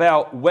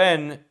about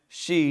when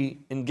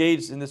she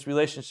engaged in this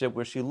relationship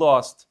where she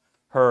lost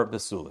her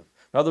basulim.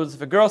 In other words,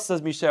 if a girl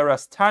says,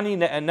 Misharas Tani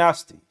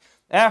Ne'anasti,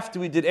 after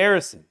we did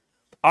Erisin,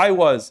 I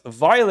was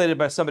violated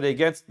by somebody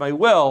against my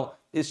will,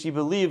 is she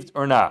believed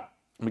or not?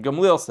 And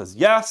Gamliel says,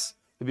 yes.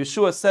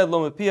 Yeshua said,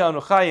 Lo Mepia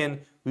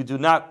Anuchayin, we do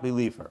not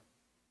believe her.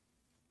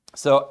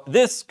 So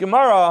this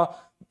Gemara,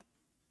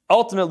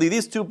 ultimately,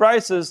 these two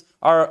brises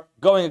are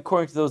going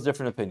according to those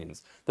different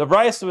opinions. The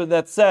brisa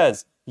that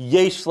says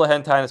yesh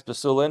lehen tainas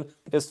besulin,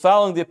 is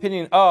following the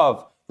opinion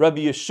of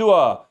Rabbi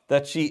Yeshua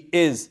that she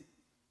is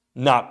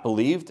not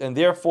believed, and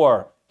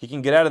therefore he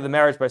can get out of the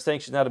marriage by saying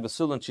she's not a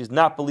besulin, she's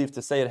not believed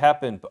to say it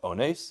happened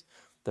b'ones.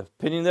 The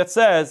opinion that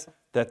says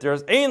that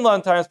there's ein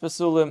lan tainas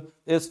besulim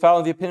is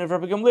following the opinion of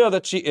Rabbi Gamliel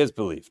that she is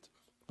believed.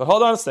 But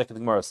hold on a second, the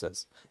Gemara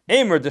says,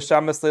 Eimer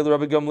d'shamas leil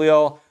Rabbi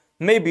Gamliel,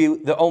 maybe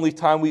the only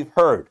time we've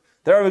heard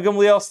that Rabbi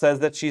Gamliel says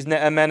that she's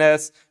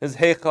ne'emenes is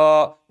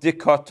hecha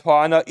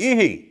dikatana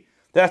ihi.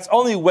 That's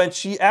only when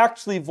she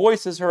actually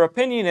voices her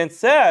opinion and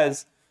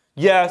says,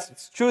 yes,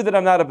 it's true that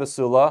I'm not a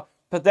basula,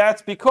 but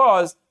that's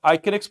because I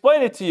can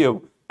explain it to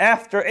you.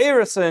 After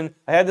Erison,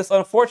 I had this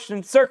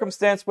unfortunate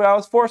circumstance where I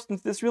was forced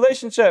into this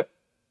relationship.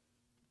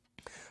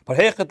 But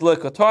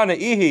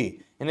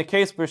in a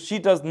case where she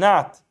does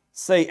not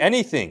say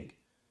anything,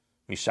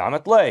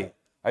 Mishamet lei,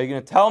 are you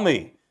going to tell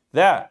me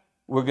that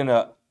we're going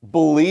to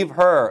believe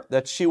her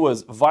that she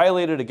was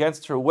violated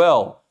against her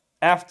will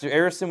after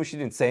Erison when she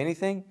didn't say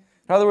anything?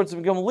 In other words,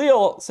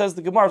 Gamliel says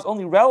the Gemara is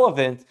only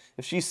relevant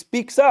if she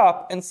speaks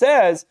up and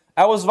says,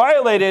 I was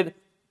violated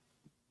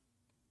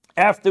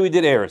after we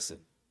did Erison.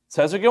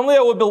 Says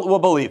Gamliel will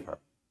believe her.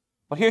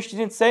 But here she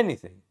didn't say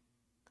anything.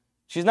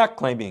 She's not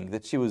claiming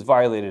that she was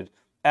violated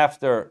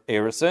after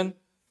Erison.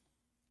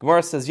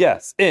 Gemara says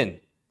yes. In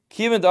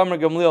Kivan Amar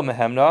Gamliel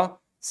Mehemna,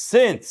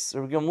 since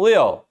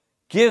Gamliel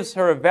gives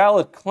her a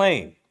valid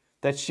claim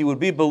that she would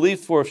be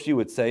believed for if she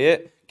would say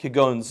it,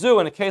 Kigon Zu,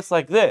 in a case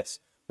like this,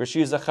 where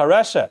she is a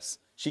chareshes,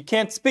 she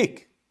can't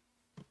speak.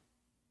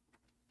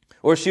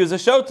 Or she was a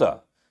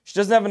shota. She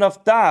doesn't have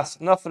enough das,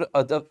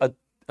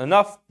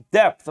 enough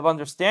depth of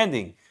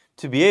understanding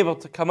to be able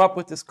to come up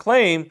with this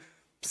claim,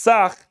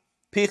 Psach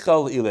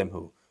Pichal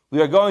Ilemhu.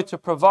 We are going to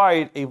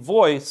provide a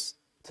voice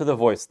to the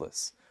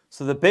voiceless.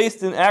 So the Beis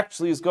Din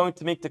actually is going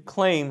to make the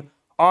claim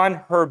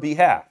on her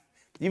behalf.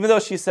 Even though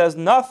she says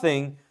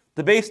nothing,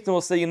 the Beis Din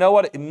will say, you know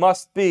what, it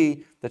must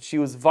be that she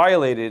was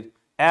violated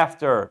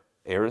after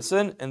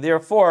Erison, and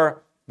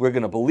therefore we're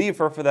going to believe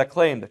her for that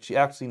claim that she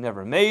actually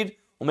never made.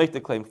 We'll make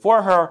the claim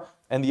for her,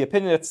 and the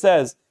opinion that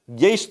says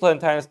Yesh Len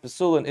Tainas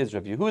Besulin is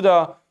Rav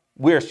Yehuda,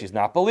 where she's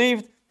not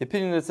believed. The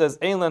opinion that says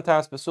Ein Len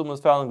Tainas Besulin is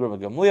found in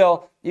Rabbi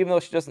Gamliel, even though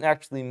she doesn't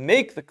actually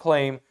make the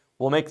claim,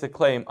 will make the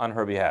claim on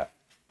her behalf.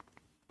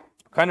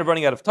 Kind of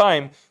running out of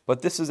time,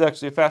 but this is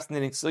actually a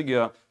fascinating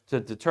sugya to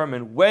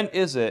determine when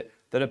is it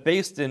that a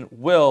Beis Din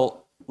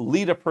will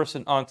lead a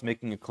person on to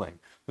making a claim.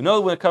 We know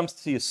that when it comes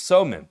to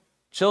Yisomim,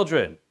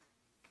 children,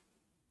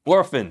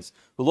 orphans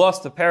who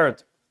lost a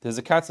parent, there's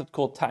a concept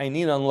called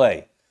ta'inin an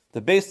lei.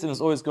 The Beis Din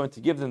is always going to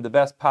give them the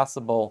best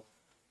possible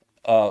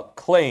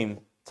claim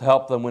to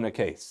help them win a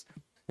case.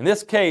 In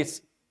this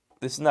case,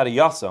 this is not a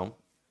yasom.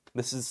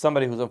 This is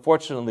somebody who's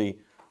unfortunately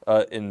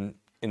in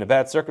a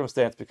bad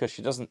circumstance because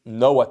she doesn't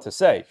know what to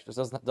say. She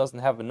doesn't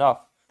have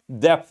enough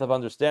depth of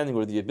understanding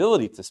or the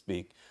ability to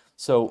speak.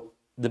 So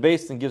the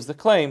Beis Din gives the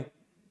claim.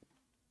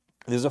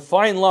 There's a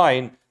fine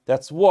line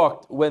that's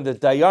walked when the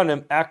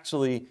dayanim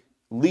actually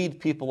lead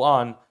people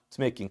on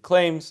to making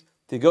claims.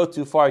 To go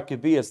too far, it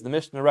could be, as the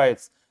Mishnah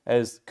writes,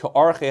 as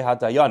ka'arche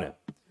hadayanim,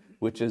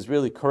 which is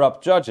really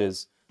corrupt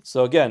judges.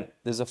 So again,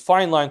 there's a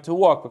fine line to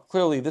walk, but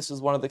clearly this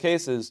is one of the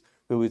cases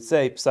where we'd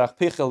say psach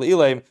pichel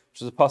ilaim,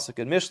 which is a pasuk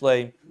in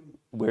Mishlei,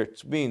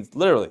 which means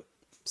literally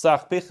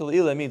psach pichel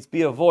ilaim means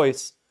be a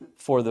voice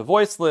for the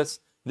voiceless.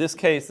 In this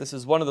case, this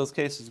is one of those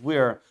cases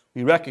where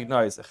we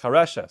recognize a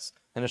chareshes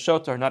and a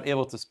shota are not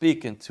able to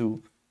speak and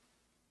to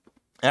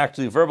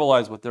actually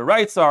verbalize what their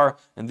rights are,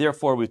 and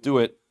therefore we do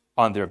it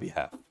on their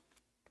behalf.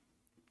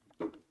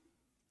 The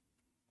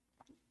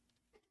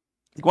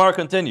Gemara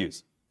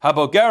continues.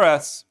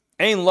 Habogeres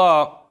ein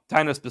la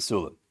tainas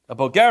besulim. A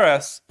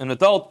bogeres, an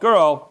adult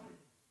girl,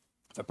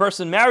 if a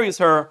person marries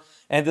her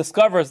and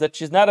discovers that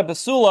she's not a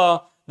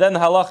besula, then the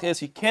halach is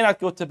he cannot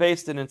go to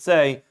Beis Din and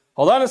say,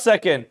 hold on a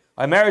second,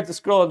 I married this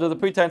girl under the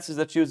pretenses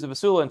that she was a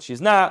besula and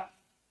she's not.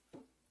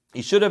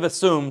 He should have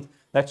assumed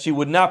that she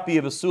would not be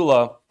a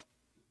besula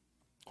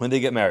when they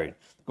get married.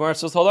 The Gemara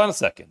says, hold on a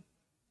second.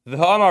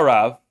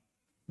 V'ha'amar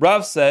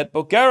Rav said,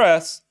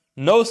 bogeres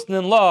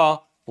nosnin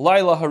la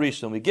Laila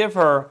Harishon. We give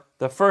her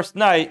the first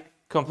night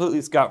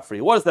completely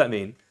scot-free. What does that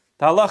mean?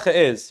 The halacha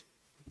is,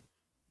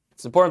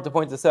 it's important to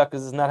point this out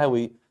because this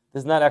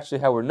is not actually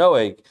how we're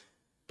noeg.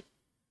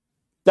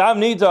 Dam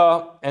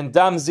nida and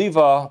dam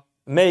ziva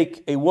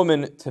make a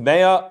woman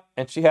tameya,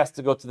 and she has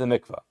to go to the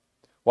mikvah.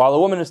 While a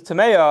woman is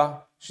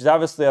tameya, she's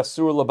obviously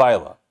asur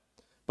labaila.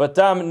 But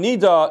dam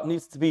nida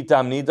needs to be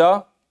dam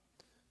nida,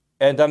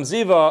 and dam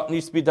ziva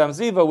needs to be dam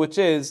ziva, which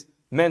is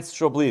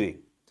menstrual bleeding.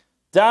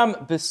 Dam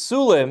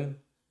besulim,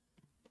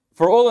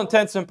 for all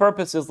intents and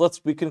purposes,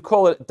 we can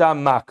call it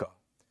dam maka.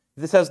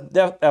 This has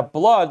that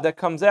blood that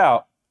comes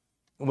out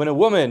when a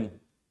woman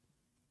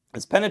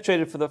is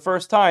penetrated for the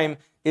first time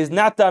is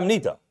not dam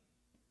nida,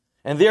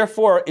 and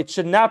therefore it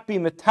should not be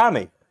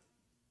metame.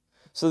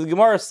 So the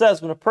Gemara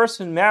says when a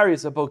person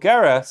marries a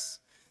bogeres,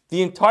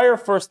 the entire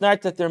first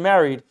night that they're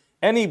married,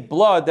 any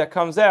blood that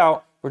comes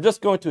out, we're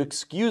just going to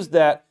excuse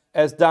that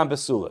as dam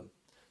besulim.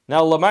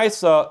 Now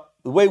lamaisa,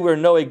 the way we're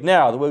knowing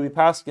now, the way we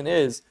paskin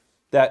is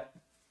that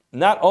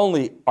not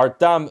only are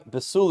dam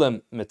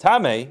besulim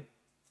metame,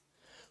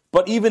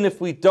 but even if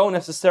we don't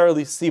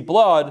necessarily see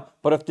blood,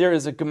 but if there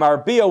is a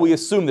gemar bia, we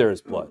assume there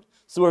is blood.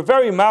 So we're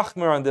very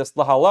machmir on this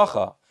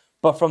lahalacha,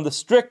 but from the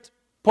strict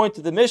point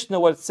of the Mishnah,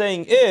 what it's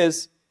saying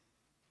is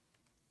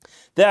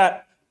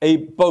that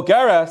a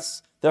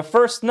bogeres, the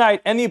first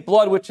night, any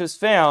blood which is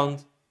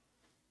found,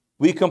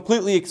 we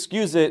completely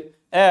excuse it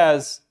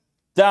as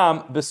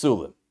dam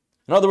besulim.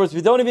 In other words,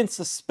 we don't even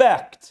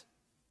suspect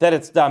that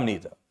it's dam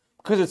nida,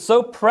 because it's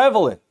so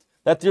prevalent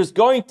that there's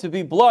going to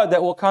be blood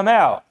that will come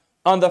out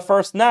on the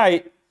first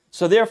night.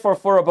 So therefore,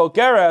 for a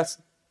bogeres,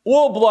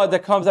 all blood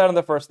that comes out on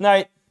the first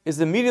night is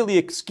immediately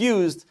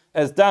excused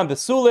as dam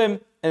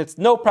besulim, and it's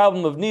no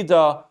problem of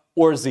nida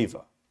or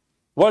ziva.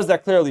 What does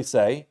that clearly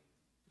say?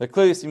 That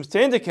clearly seems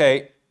to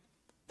indicate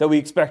that we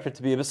expect her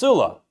to be a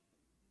besula,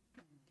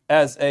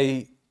 as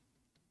a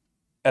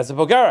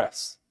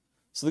bogeres.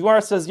 So the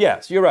Gemara says,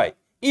 yes, you're right.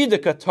 Ida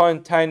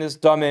katon tainis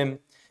damim,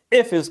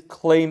 if his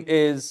claim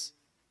is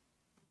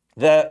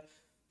that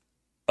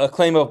a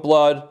claim of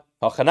blood,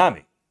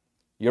 hachanami.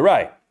 You're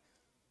right.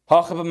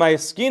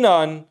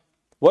 Hachabamayskinan,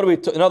 what do we?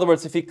 In other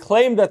words, if he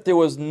claimed that there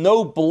was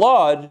no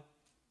blood,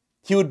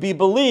 he would be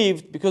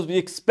believed because we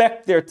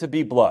expect there to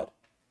be blood.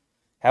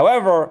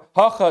 However,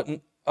 what are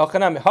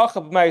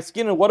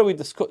we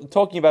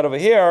talking about over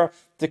here?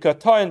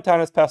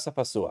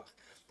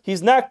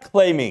 He's not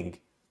claiming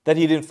that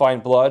he didn't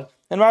find blood.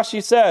 And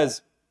Rashi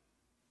says,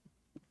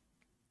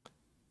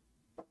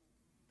 I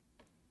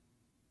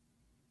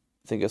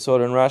think I saw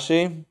it in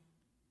Rashi.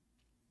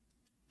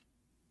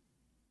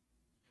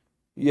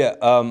 Yeah,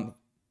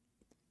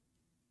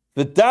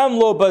 the dam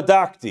lo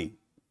badakti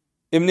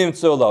imnim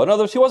tzolo. In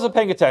other words, he wasn't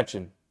paying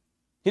attention.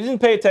 He didn't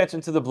pay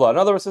attention to the blood. In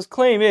other words, his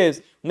claim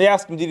is, when they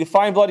ask him, did he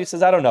find blood? He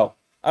says, I don't know.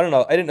 I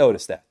didn't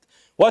notice that.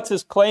 What's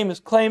his claim? His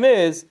claim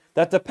is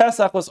that the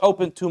Pesach was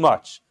open too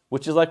much,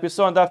 which is like we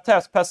saw in Daf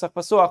Tes, Pesach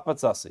Pasuach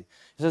Matzasi.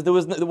 He says there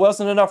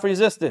wasn't enough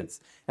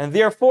resistance. And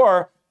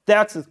therefore,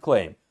 that's his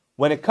claim.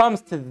 When it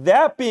comes to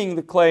that being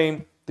the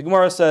claim, the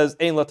Gemara says,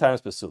 Ein la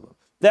tainas besulim.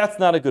 That's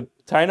not a good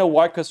taina.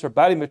 Why? Because her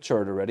body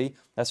matured already.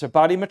 As her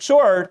body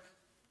matured,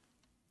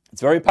 it's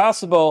very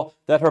possible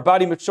that her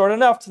body matured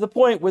enough to the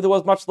point where there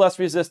was much less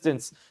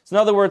resistance. So in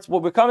other words,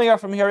 what we're coming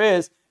out from here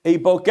is a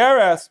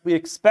bogeres, we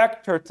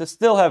expect her to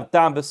still have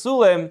dam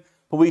besulim,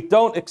 but we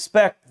don't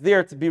expect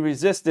there to be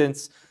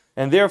resistance.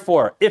 And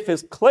therefore, if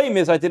his claim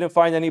is I didn't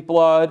find any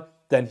blood,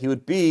 then he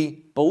would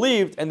be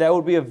believed, and that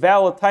would be a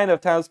valid taina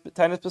of tainas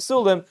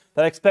besulim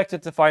that I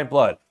expected to find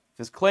blood. If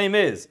his claim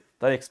is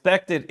that I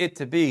expected it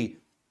to be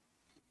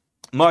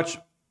much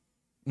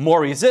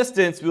more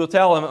resistance, we will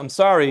tell him, I'm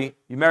sorry,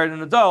 you married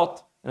an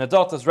adult,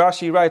 as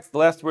Rashi writes, the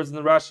last words in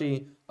the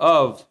Rashi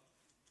of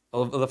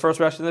the first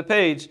Rashi on the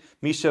page,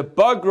 Misha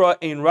bagra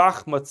ein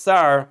rach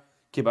matzar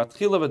ki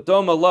batchila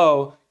v'doma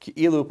lo ki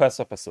ilu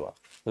Pesach Pasuach.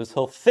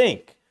 He'll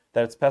think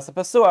that it's Pesach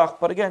Pasuach,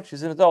 but again,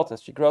 she's an adult.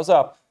 As she grows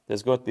up,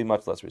 there's going to be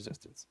much less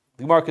resistance.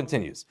 The Gemara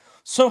continues.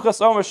 Sumchas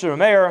omer shir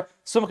Meir.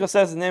 Sumcha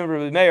says the name of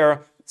Rabbi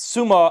Meir,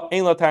 Suma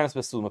ein lo tainas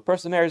besulim. A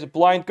person marries a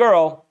blind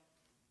girl,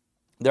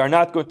 there are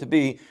not going to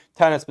be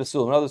tainas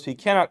besulim. In other words, he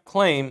cannot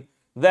claim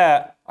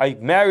that I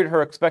married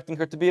her expecting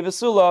her to be a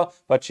besula,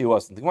 but she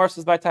wasn't. The Gemara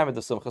says, my time at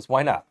the sumchas,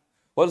 why not?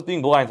 What does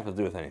being blind have to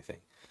do with anything?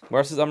 The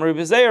Gemara says, Amri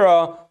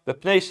b'zeira,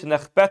 b'pnei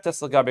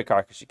shenechbetes l'gabe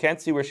karka. She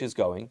can't see where she's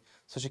going,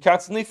 so she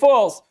constantly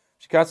falls.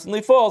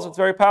 It's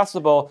very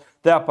possible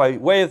that by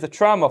way of the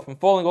trauma from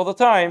falling all the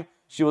time,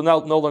 she will no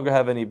longer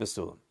have any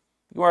besulim.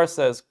 The Gemara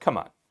says, come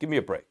on, give me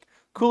a break.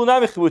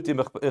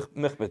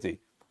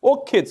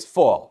 All kids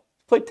fall.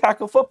 Play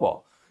tackle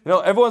football.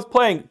 Everyone's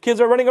playing. Kids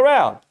are running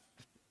around.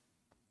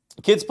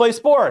 Kids play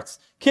sports.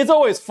 Kids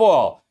always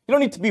fall. You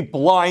don't need to be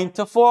blind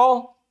to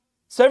fall.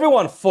 So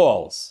everyone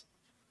falls.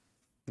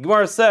 The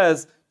Gemara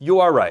says, you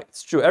are right.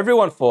 It's true.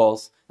 Everyone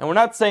falls. And we're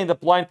not saying that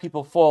blind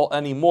people fall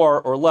any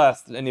more or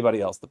less than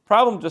anybody else. The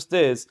problem just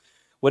is,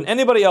 when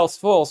anybody else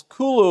falls,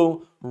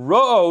 kulu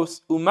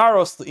ro'os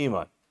umaros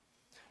le'iman.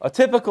 A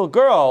typical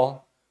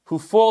girl who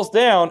falls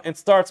down and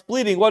starts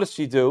bleeding, what does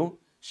she do?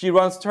 She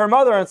runs to her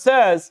mother and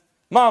says,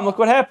 Mom, look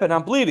what happened,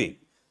 I'm bleeding.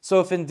 So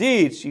if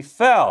indeed she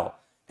fell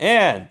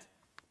and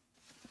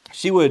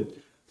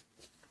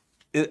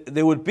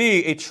there would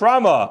be a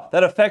trauma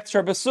that affects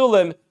her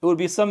besulim, it would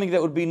be something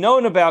that would be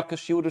known about because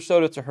she would have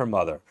showed it to her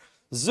mother.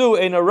 Zu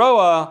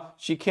einaroa,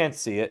 she can't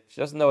see it,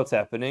 she doesn't know what's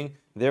happening,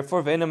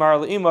 therefore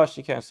ve'enamar le'ima,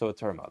 she can't show it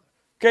to her mother.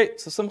 Okay,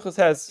 so Simchas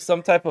has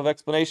some type of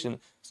explanation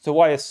as to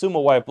why a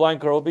blind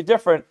girl will be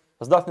different. It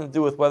has nothing to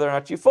do with whether or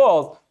not she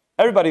falls.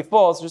 Everybody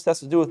falls, it just has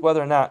to do with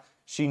whether or not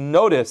she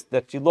noticed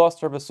that she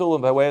lost her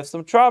basulim by way of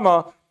some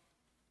trauma,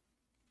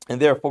 and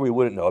therefore we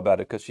wouldn't know about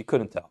it because she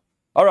couldn't tell.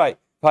 All right.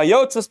 A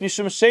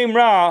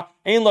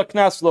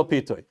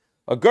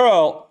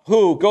girl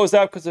who goes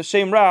out because of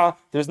shem ra,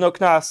 there's no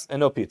knas and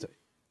no pitoy.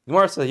 The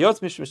Gemara says,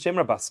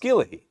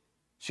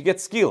 she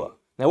gets skila.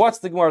 Now what's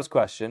the Gemara's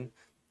question?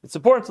 It's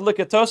important to look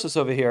at Tosfos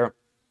over here.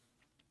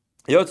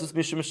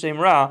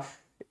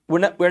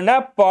 we're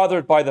not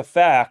bothered by the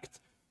fact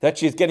that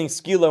she's getting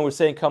skila and we're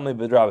saying kamli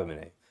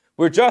b'drabimine.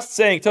 We're just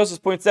saying,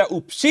 Tosfos points out,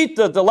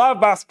 upshita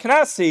delav bas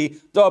knasi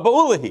da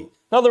ba'ulahi. In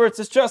other words,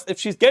 it's just if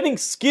she's getting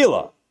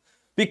skila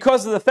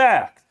because of the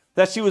fact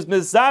that she was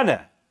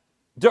mizana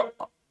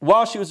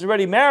while she was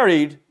already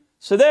married,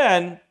 so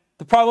then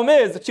the problem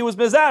is that she was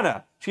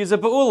mizana. She's a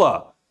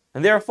ba'ula.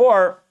 And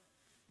therefore,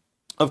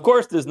 of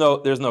course, there's no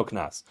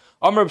knas.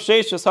 Amar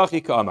b'sheish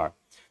hachi ka'amar.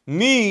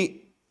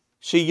 Mi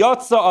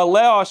sheyatza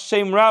alea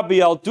shem rabbi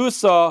al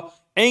dusa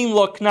ein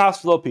lo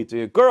knas lo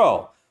pitu. A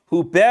girl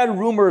who bad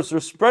rumors are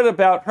spread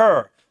about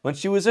her when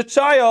she was a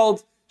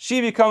child,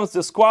 she becomes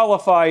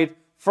disqualified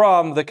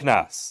from the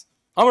knas.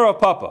 Amar Rav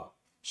Papa.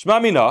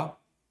 Shma mina.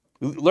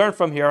 Learn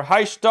from here.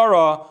 Hai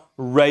shtara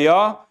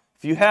reya.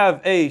 If you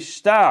have a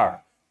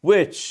star,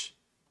 which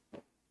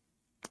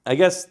I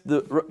guess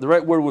the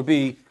right word would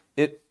be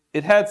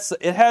it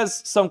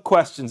has some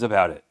questions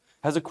about it.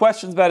 Has a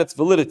questions about its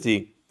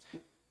validity.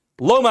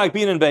 Lo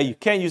magbin bay, you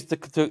can't use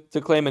it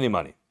to claim any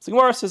money. So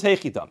Gemara says, hey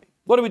chidami.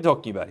 What are we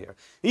talking about here?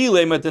 If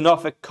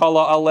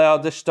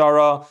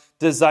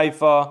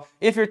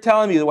you're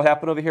telling me that what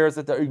happened over here is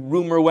that the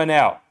rumor went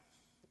out,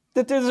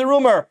 that there's a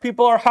rumor,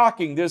 people are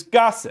hawking, there's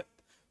gossip.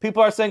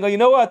 People are saying, oh, you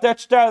know what, that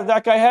star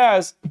that guy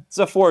has, it's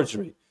a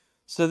forgery.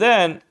 So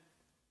then,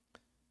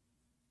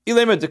 then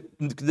the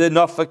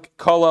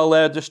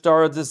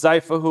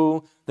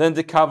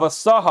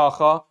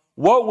kava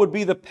what would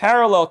be the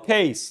parallel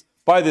case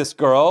by this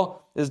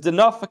girl is the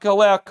nafak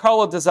aleh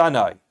kala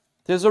dezanai.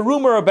 There's a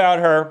rumor about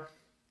her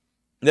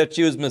that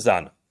she was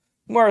mizana.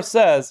 Gemara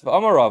says,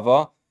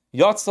 "V'amarava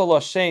yatzal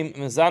Hashem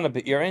mizana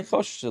be'ir ein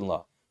choshen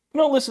la."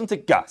 Don't listen to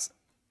gossip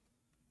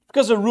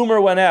because a rumor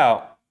went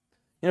out.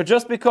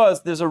 Just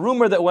because there's a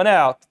rumor that went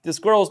out, this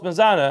girl's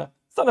mizana,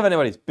 it's none of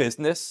anybody's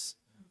business.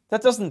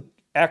 That doesn't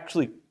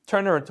actually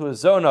turn her into a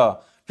zona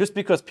just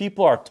because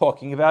people are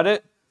talking about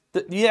it.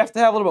 You have to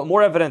have a little bit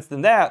more evidence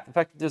than that. The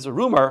fact that there's a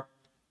rumor.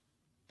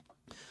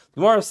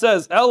 The Gemara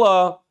says,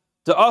 Ella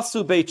de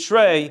asu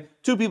beitrei,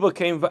 two people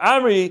came,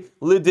 v'amri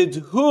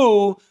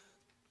lididhu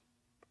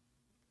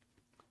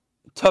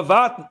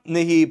tavat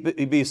nehi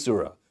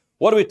bisura.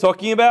 What are we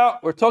talking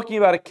about? We're talking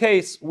about a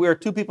case where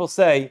two people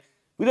say,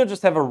 we don't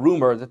just have a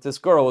rumor that this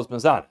girl was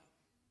mizana.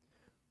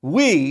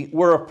 We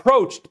were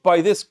approached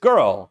by this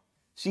girl.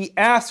 She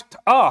asked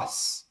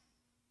us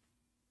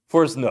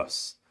for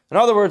znus. In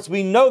other words,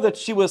 we know that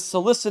she was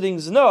soliciting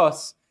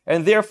znus,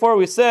 and therefore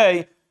we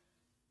say,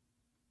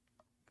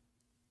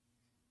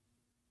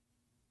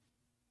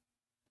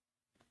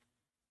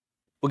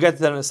 we'll get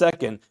to that in a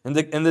second. And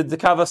the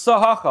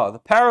kavasahacha, the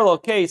parallel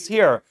case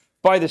here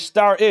by the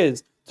star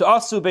is to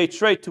asu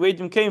beitrei, to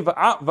Edom came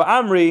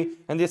va'amri,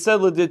 and they said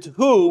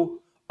who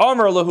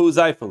amar lahu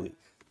zaifali.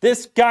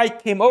 This guy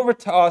came over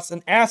to us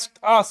and asked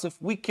us if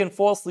we can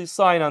falsely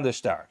sign on the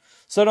star.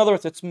 So in other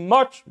words, it's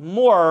much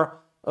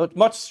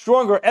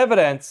stronger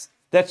evidence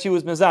that she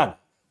was mizana.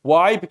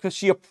 Why? Because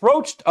she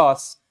approached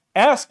us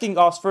asking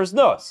us for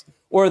znus,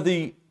 or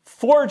the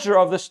forger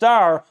of the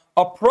star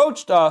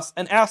approached us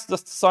and asked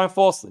us to sign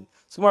falsely.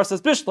 So Gemara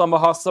says, Bishlam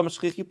mahasam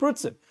shchichi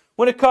prutzim.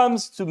 When it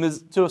comes to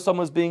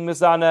someone who's being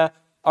mizana,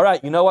 all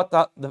right, you know what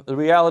the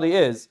reality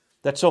is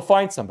that she'll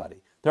find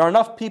somebody. There are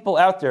enough people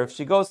out there. If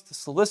she goes to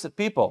solicit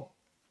people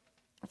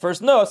for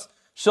znus,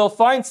 she'll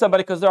find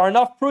somebody because there are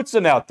enough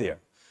prutzim out there.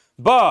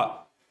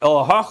 But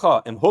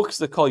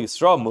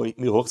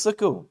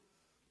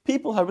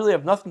people really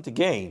have nothing to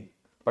gain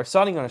by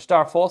signing on a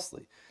star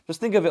falsely. Just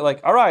think of it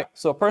like, all right,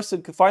 so a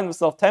person could find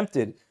themselves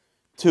tempted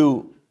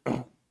to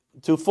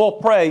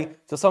fall prey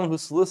to someone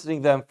who's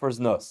soliciting them for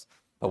znus.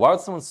 But why would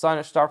someone sign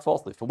a star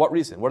falsely? For what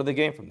reason? What do they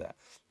gain from that?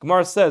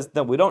 Gemara says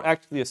that we don't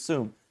actually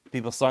assume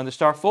people sign the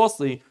star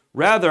falsely.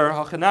 Rather,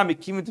 hachanami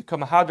kimin to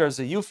kamahadar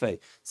zeyufe,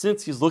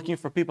 since he's looking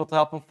for people to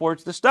help him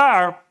forge the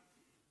star.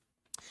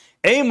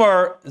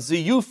 Amar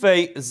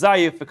ziyufe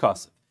zayif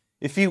v'kasev.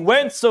 If he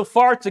went so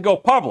far to go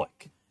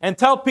public and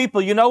tell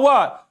people, you know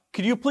what?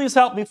 Could you please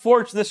help me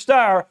forge this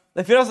star?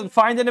 If he doesn't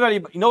find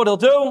anybody, you know what he'll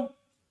do?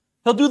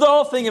 He'll do the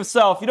whole thing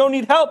himself. You don't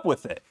need help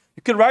with it.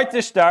 You could write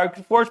this star, you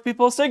could forge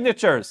people's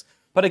signatures.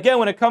 But again,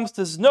 when it comes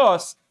to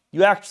znus,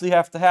 you actually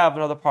have to have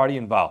another party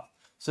involved.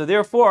 So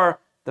therefore,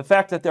 the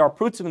fact that there are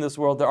prutzim in this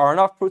world, there are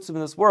enough prutzim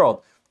in this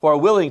world who are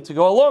willing to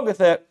go along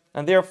with it,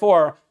 and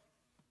therefore,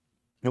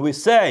 when we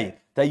say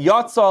that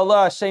Yatsa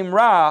Allah Hashem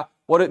Ra,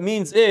 what it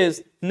means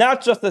is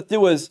not just that there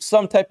was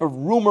some type of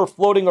rumor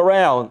floating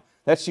around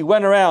that she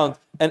went around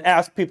and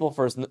asked people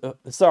for,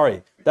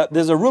 that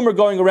there's a rumor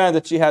going around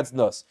that she had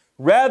znus.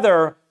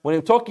 Rather, when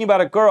you're talking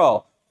about a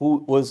girl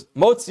who was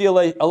Motzi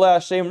Allah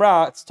Hashem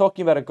Ra, it's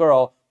talking about a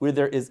girl where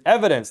there is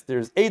evidence,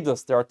 there's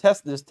edus,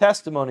 there's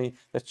testimony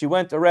that she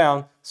went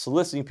around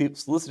soliciting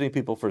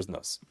people for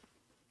znus.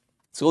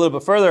 Let's go a little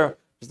bit further,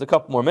 just a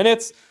couple more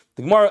minutes.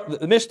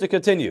 The Mishnah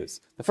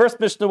continues. The first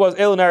Mishnah was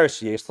Elu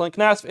Narashi,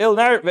 Knas,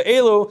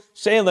 Elu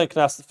Shein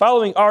Knas. The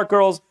following are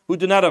girls who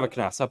do not have a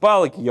Knas.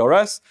 Habal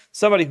Giyores,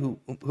 somebody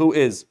who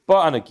is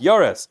on a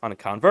Giyores, on a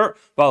convert,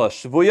 Bala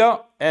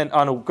Shavuya, and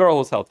on a girl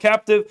who's held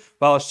captive,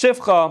 Bala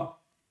Shivcha,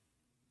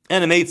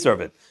 and a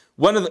maidservant.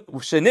 One of the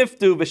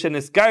sheniftu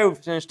v'shenisgayu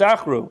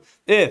v'shenishtachru.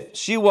 If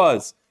she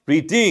was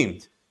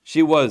redeemed,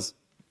 she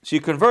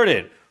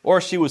converted, or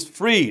she was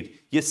freed.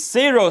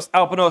 Yeseros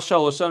alpanos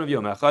shaloshan of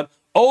yom echad,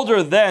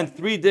 older than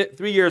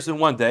 3 years and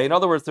 1 day. In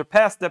other words, they're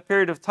past that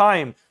period of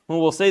time when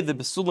we'll say the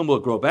besulim will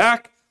grow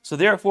back. So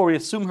therefore, we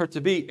assume her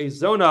to be a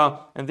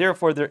zona, and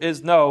therefore there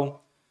is no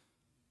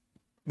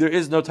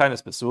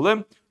tainus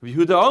besulim.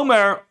 Yehuda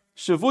Omer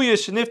shavuya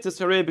sheniftas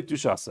harei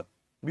b'ktushasa.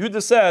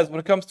 Yehuda says when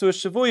it comes to a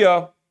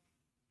shavuya,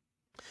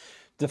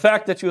 the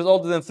fact that she was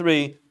older than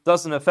 3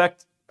 doesn't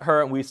affect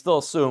her, and we still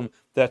assume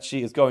that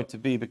she is going to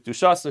be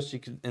b'ktushasa. She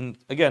could, and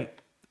again,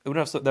 we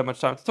don't have that much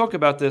time to talk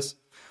about this,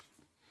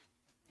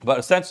 but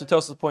essentially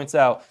Tosafos points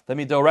out that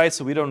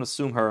midoraisa we don't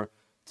assume her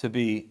to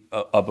be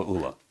a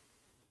ba'ula.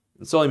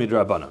 It's only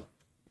midrabanan.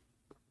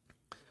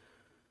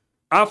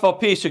 Afal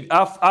pi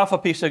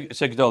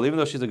shegdola, even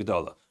though she's a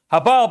gedola.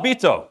 Habal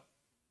bito.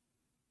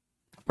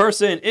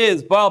 Person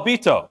is bal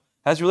bito,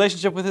 has a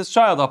relationship with his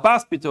child.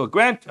 Abbas bito,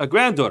 a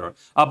granddaughter.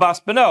 Abbas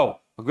beno,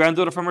 a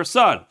granddaughter from her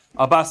son.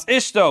 Abbas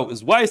ishto,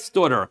 his wife's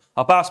daughter.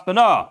 Abbas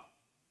bena,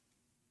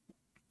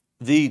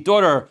 the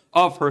daughter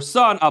of her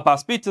son.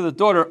 Abbas bito, the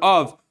daughter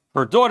of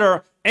her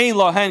daughter. Ein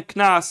lohen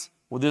knas.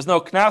 Well, there's no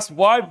knas.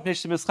 Why?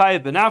 Because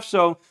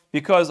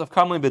of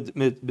commonly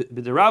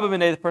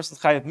b'derabba, the person's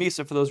chayiv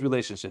misa for those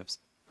relationships.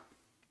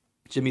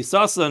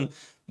 Shemisasan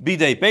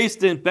bidei Beis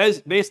Din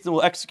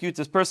will execute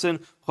this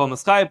person. A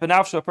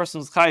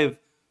person's chayiv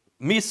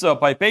misa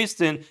by Beis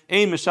Din.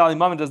 Ein mishali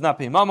mammon does not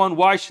pay mammon.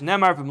 Why?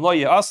 Shnemar v'mlo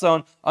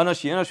ye'ason.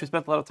 Anash. We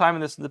spent a lot of time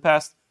on this in the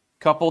past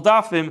couple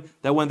dafim,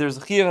 that when there's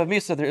a chayiv of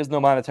misa, there is no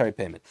monetary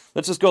payment.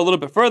 Let's just go a little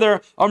bit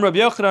further. Rabbi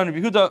Yochanan,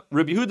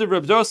 Rabbi Yehuda,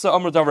 Rabbi Dosa,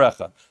 Amr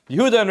Davrecha.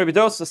 Yehuda and Rabbi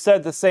Dosa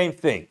said the same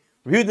thing.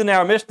 Rabbi Yehuda in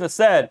our Mishnah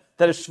said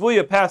that a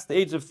shvuya past the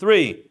age of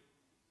 3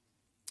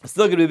 is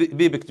still going to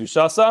be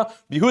b'ktushasa.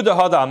 Yehuda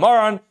hada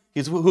amaran,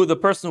 he's who the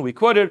person who we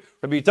quoted.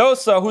 Rabbi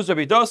Dosa, who's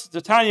Rabbi Dosa?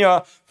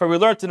 Titania, for we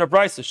learned in a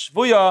brayse, a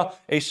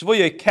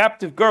shvuya, a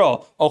captive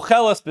girl.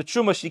 Ochelas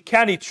b'truma, she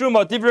can eat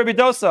truma. Div Rabbi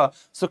Dosa.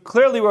 So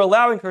clearly we're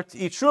allowing her to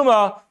eat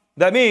truma.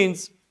 That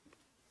means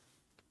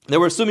that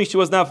we're assuming she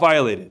was not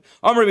violated.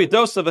 Amr Rabbi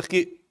Dosa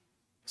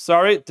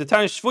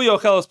Titania shvuya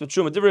ochelas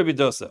b'truma. Div Rabbi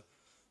Dosa.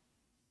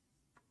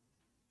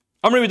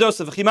 Amr Rabbi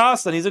Dosa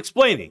v'chimas, and he's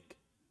explaining.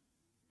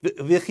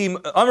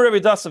 Amr Rabbi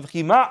Dosa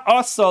v'chima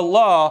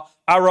asala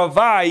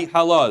aravai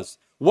halaz.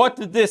 What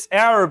did this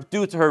Arab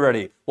do to her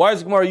already? Why does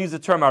the Gemara use the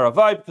term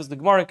aravai? Because the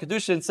Gemara in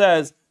Kedushin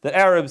says that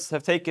Arabs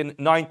have taken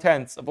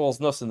 9/10 of all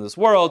znus in this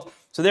world.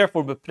 So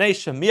therefore,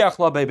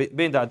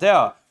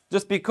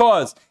 just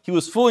because he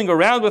was fooling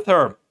around with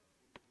her,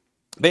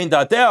 bein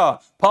dadea,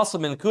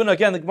 pasum min kuna.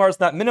 Again, the Gemara is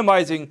not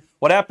minimizing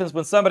what happens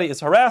when somebody is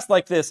harassed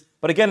like this,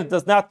 but again, it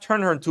does not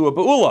turn her into a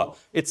ba'ula.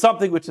 It's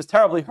something which is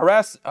terribly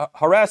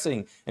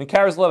harassing and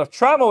carries a lot of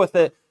trauma with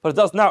it, but it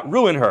does not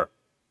ruin her.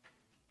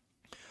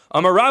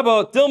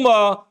 Amarabo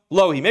dilma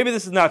lohi. Maybe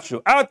this is not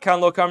true. Ad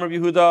kan lo kam Rabbi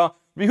Yehuda.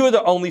 Rabbi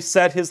Yehuda only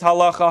said his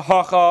halacha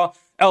hacha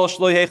el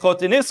shlohi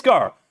chotin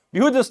iskar.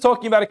 Yehuda is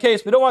talking about a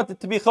case, we don't want it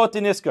to be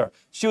chotin iskar.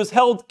 She was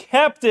held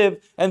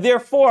captive, and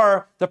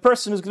therefore, the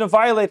person who's going to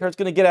violate her is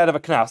going to get out of a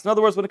knas. In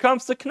other words, when it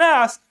comes to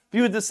knas,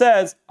 Yehuda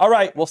says, all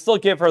right, we'll still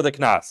give her the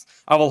knas.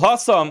 Aval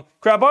hasam,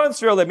 Rabbanan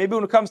Srele, maybe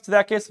when it comes to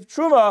that case of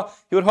truma,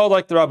 he would hold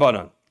like the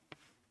Rabbanan.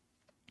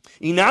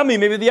 Inami,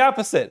 maybe the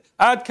opposite.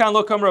 Ad kan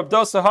lo kam Rab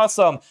Dosa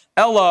hasam,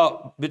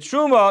 ella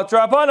bitruma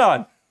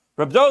drabanan.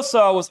 Rab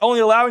Dosa was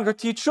only allowing her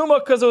to eat truma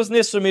because it was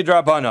nisr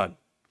midrabanan.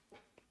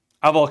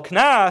 Aval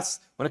knas,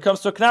 when it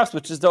comes to a knas,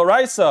 which is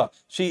doraisa,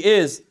 she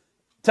is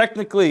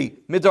technically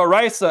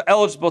midoraisa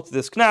eligible to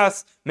this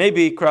knas,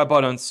 maybe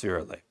krabanon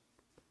sirele.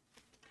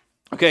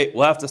 Okay,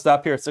 we'll have to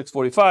stop here at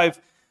 6:45.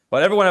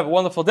 But everyone have a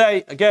wonderful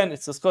day. Again,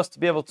 it's supposed to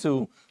be able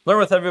to learn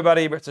with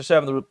everybody. B'r'tzeh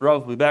Hashem, the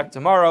Rav will be back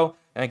tomorrow.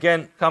 And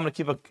again, come to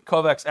keep a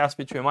Kovacs asked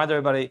me to remind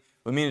everybody,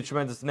 we mean a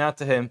tremendous amount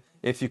to him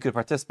if you could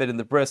participate in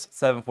the bris at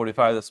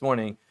 7:45 this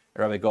morning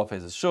at Rabbi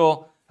Golfez's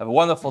shul. Have a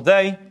wonderful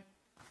day.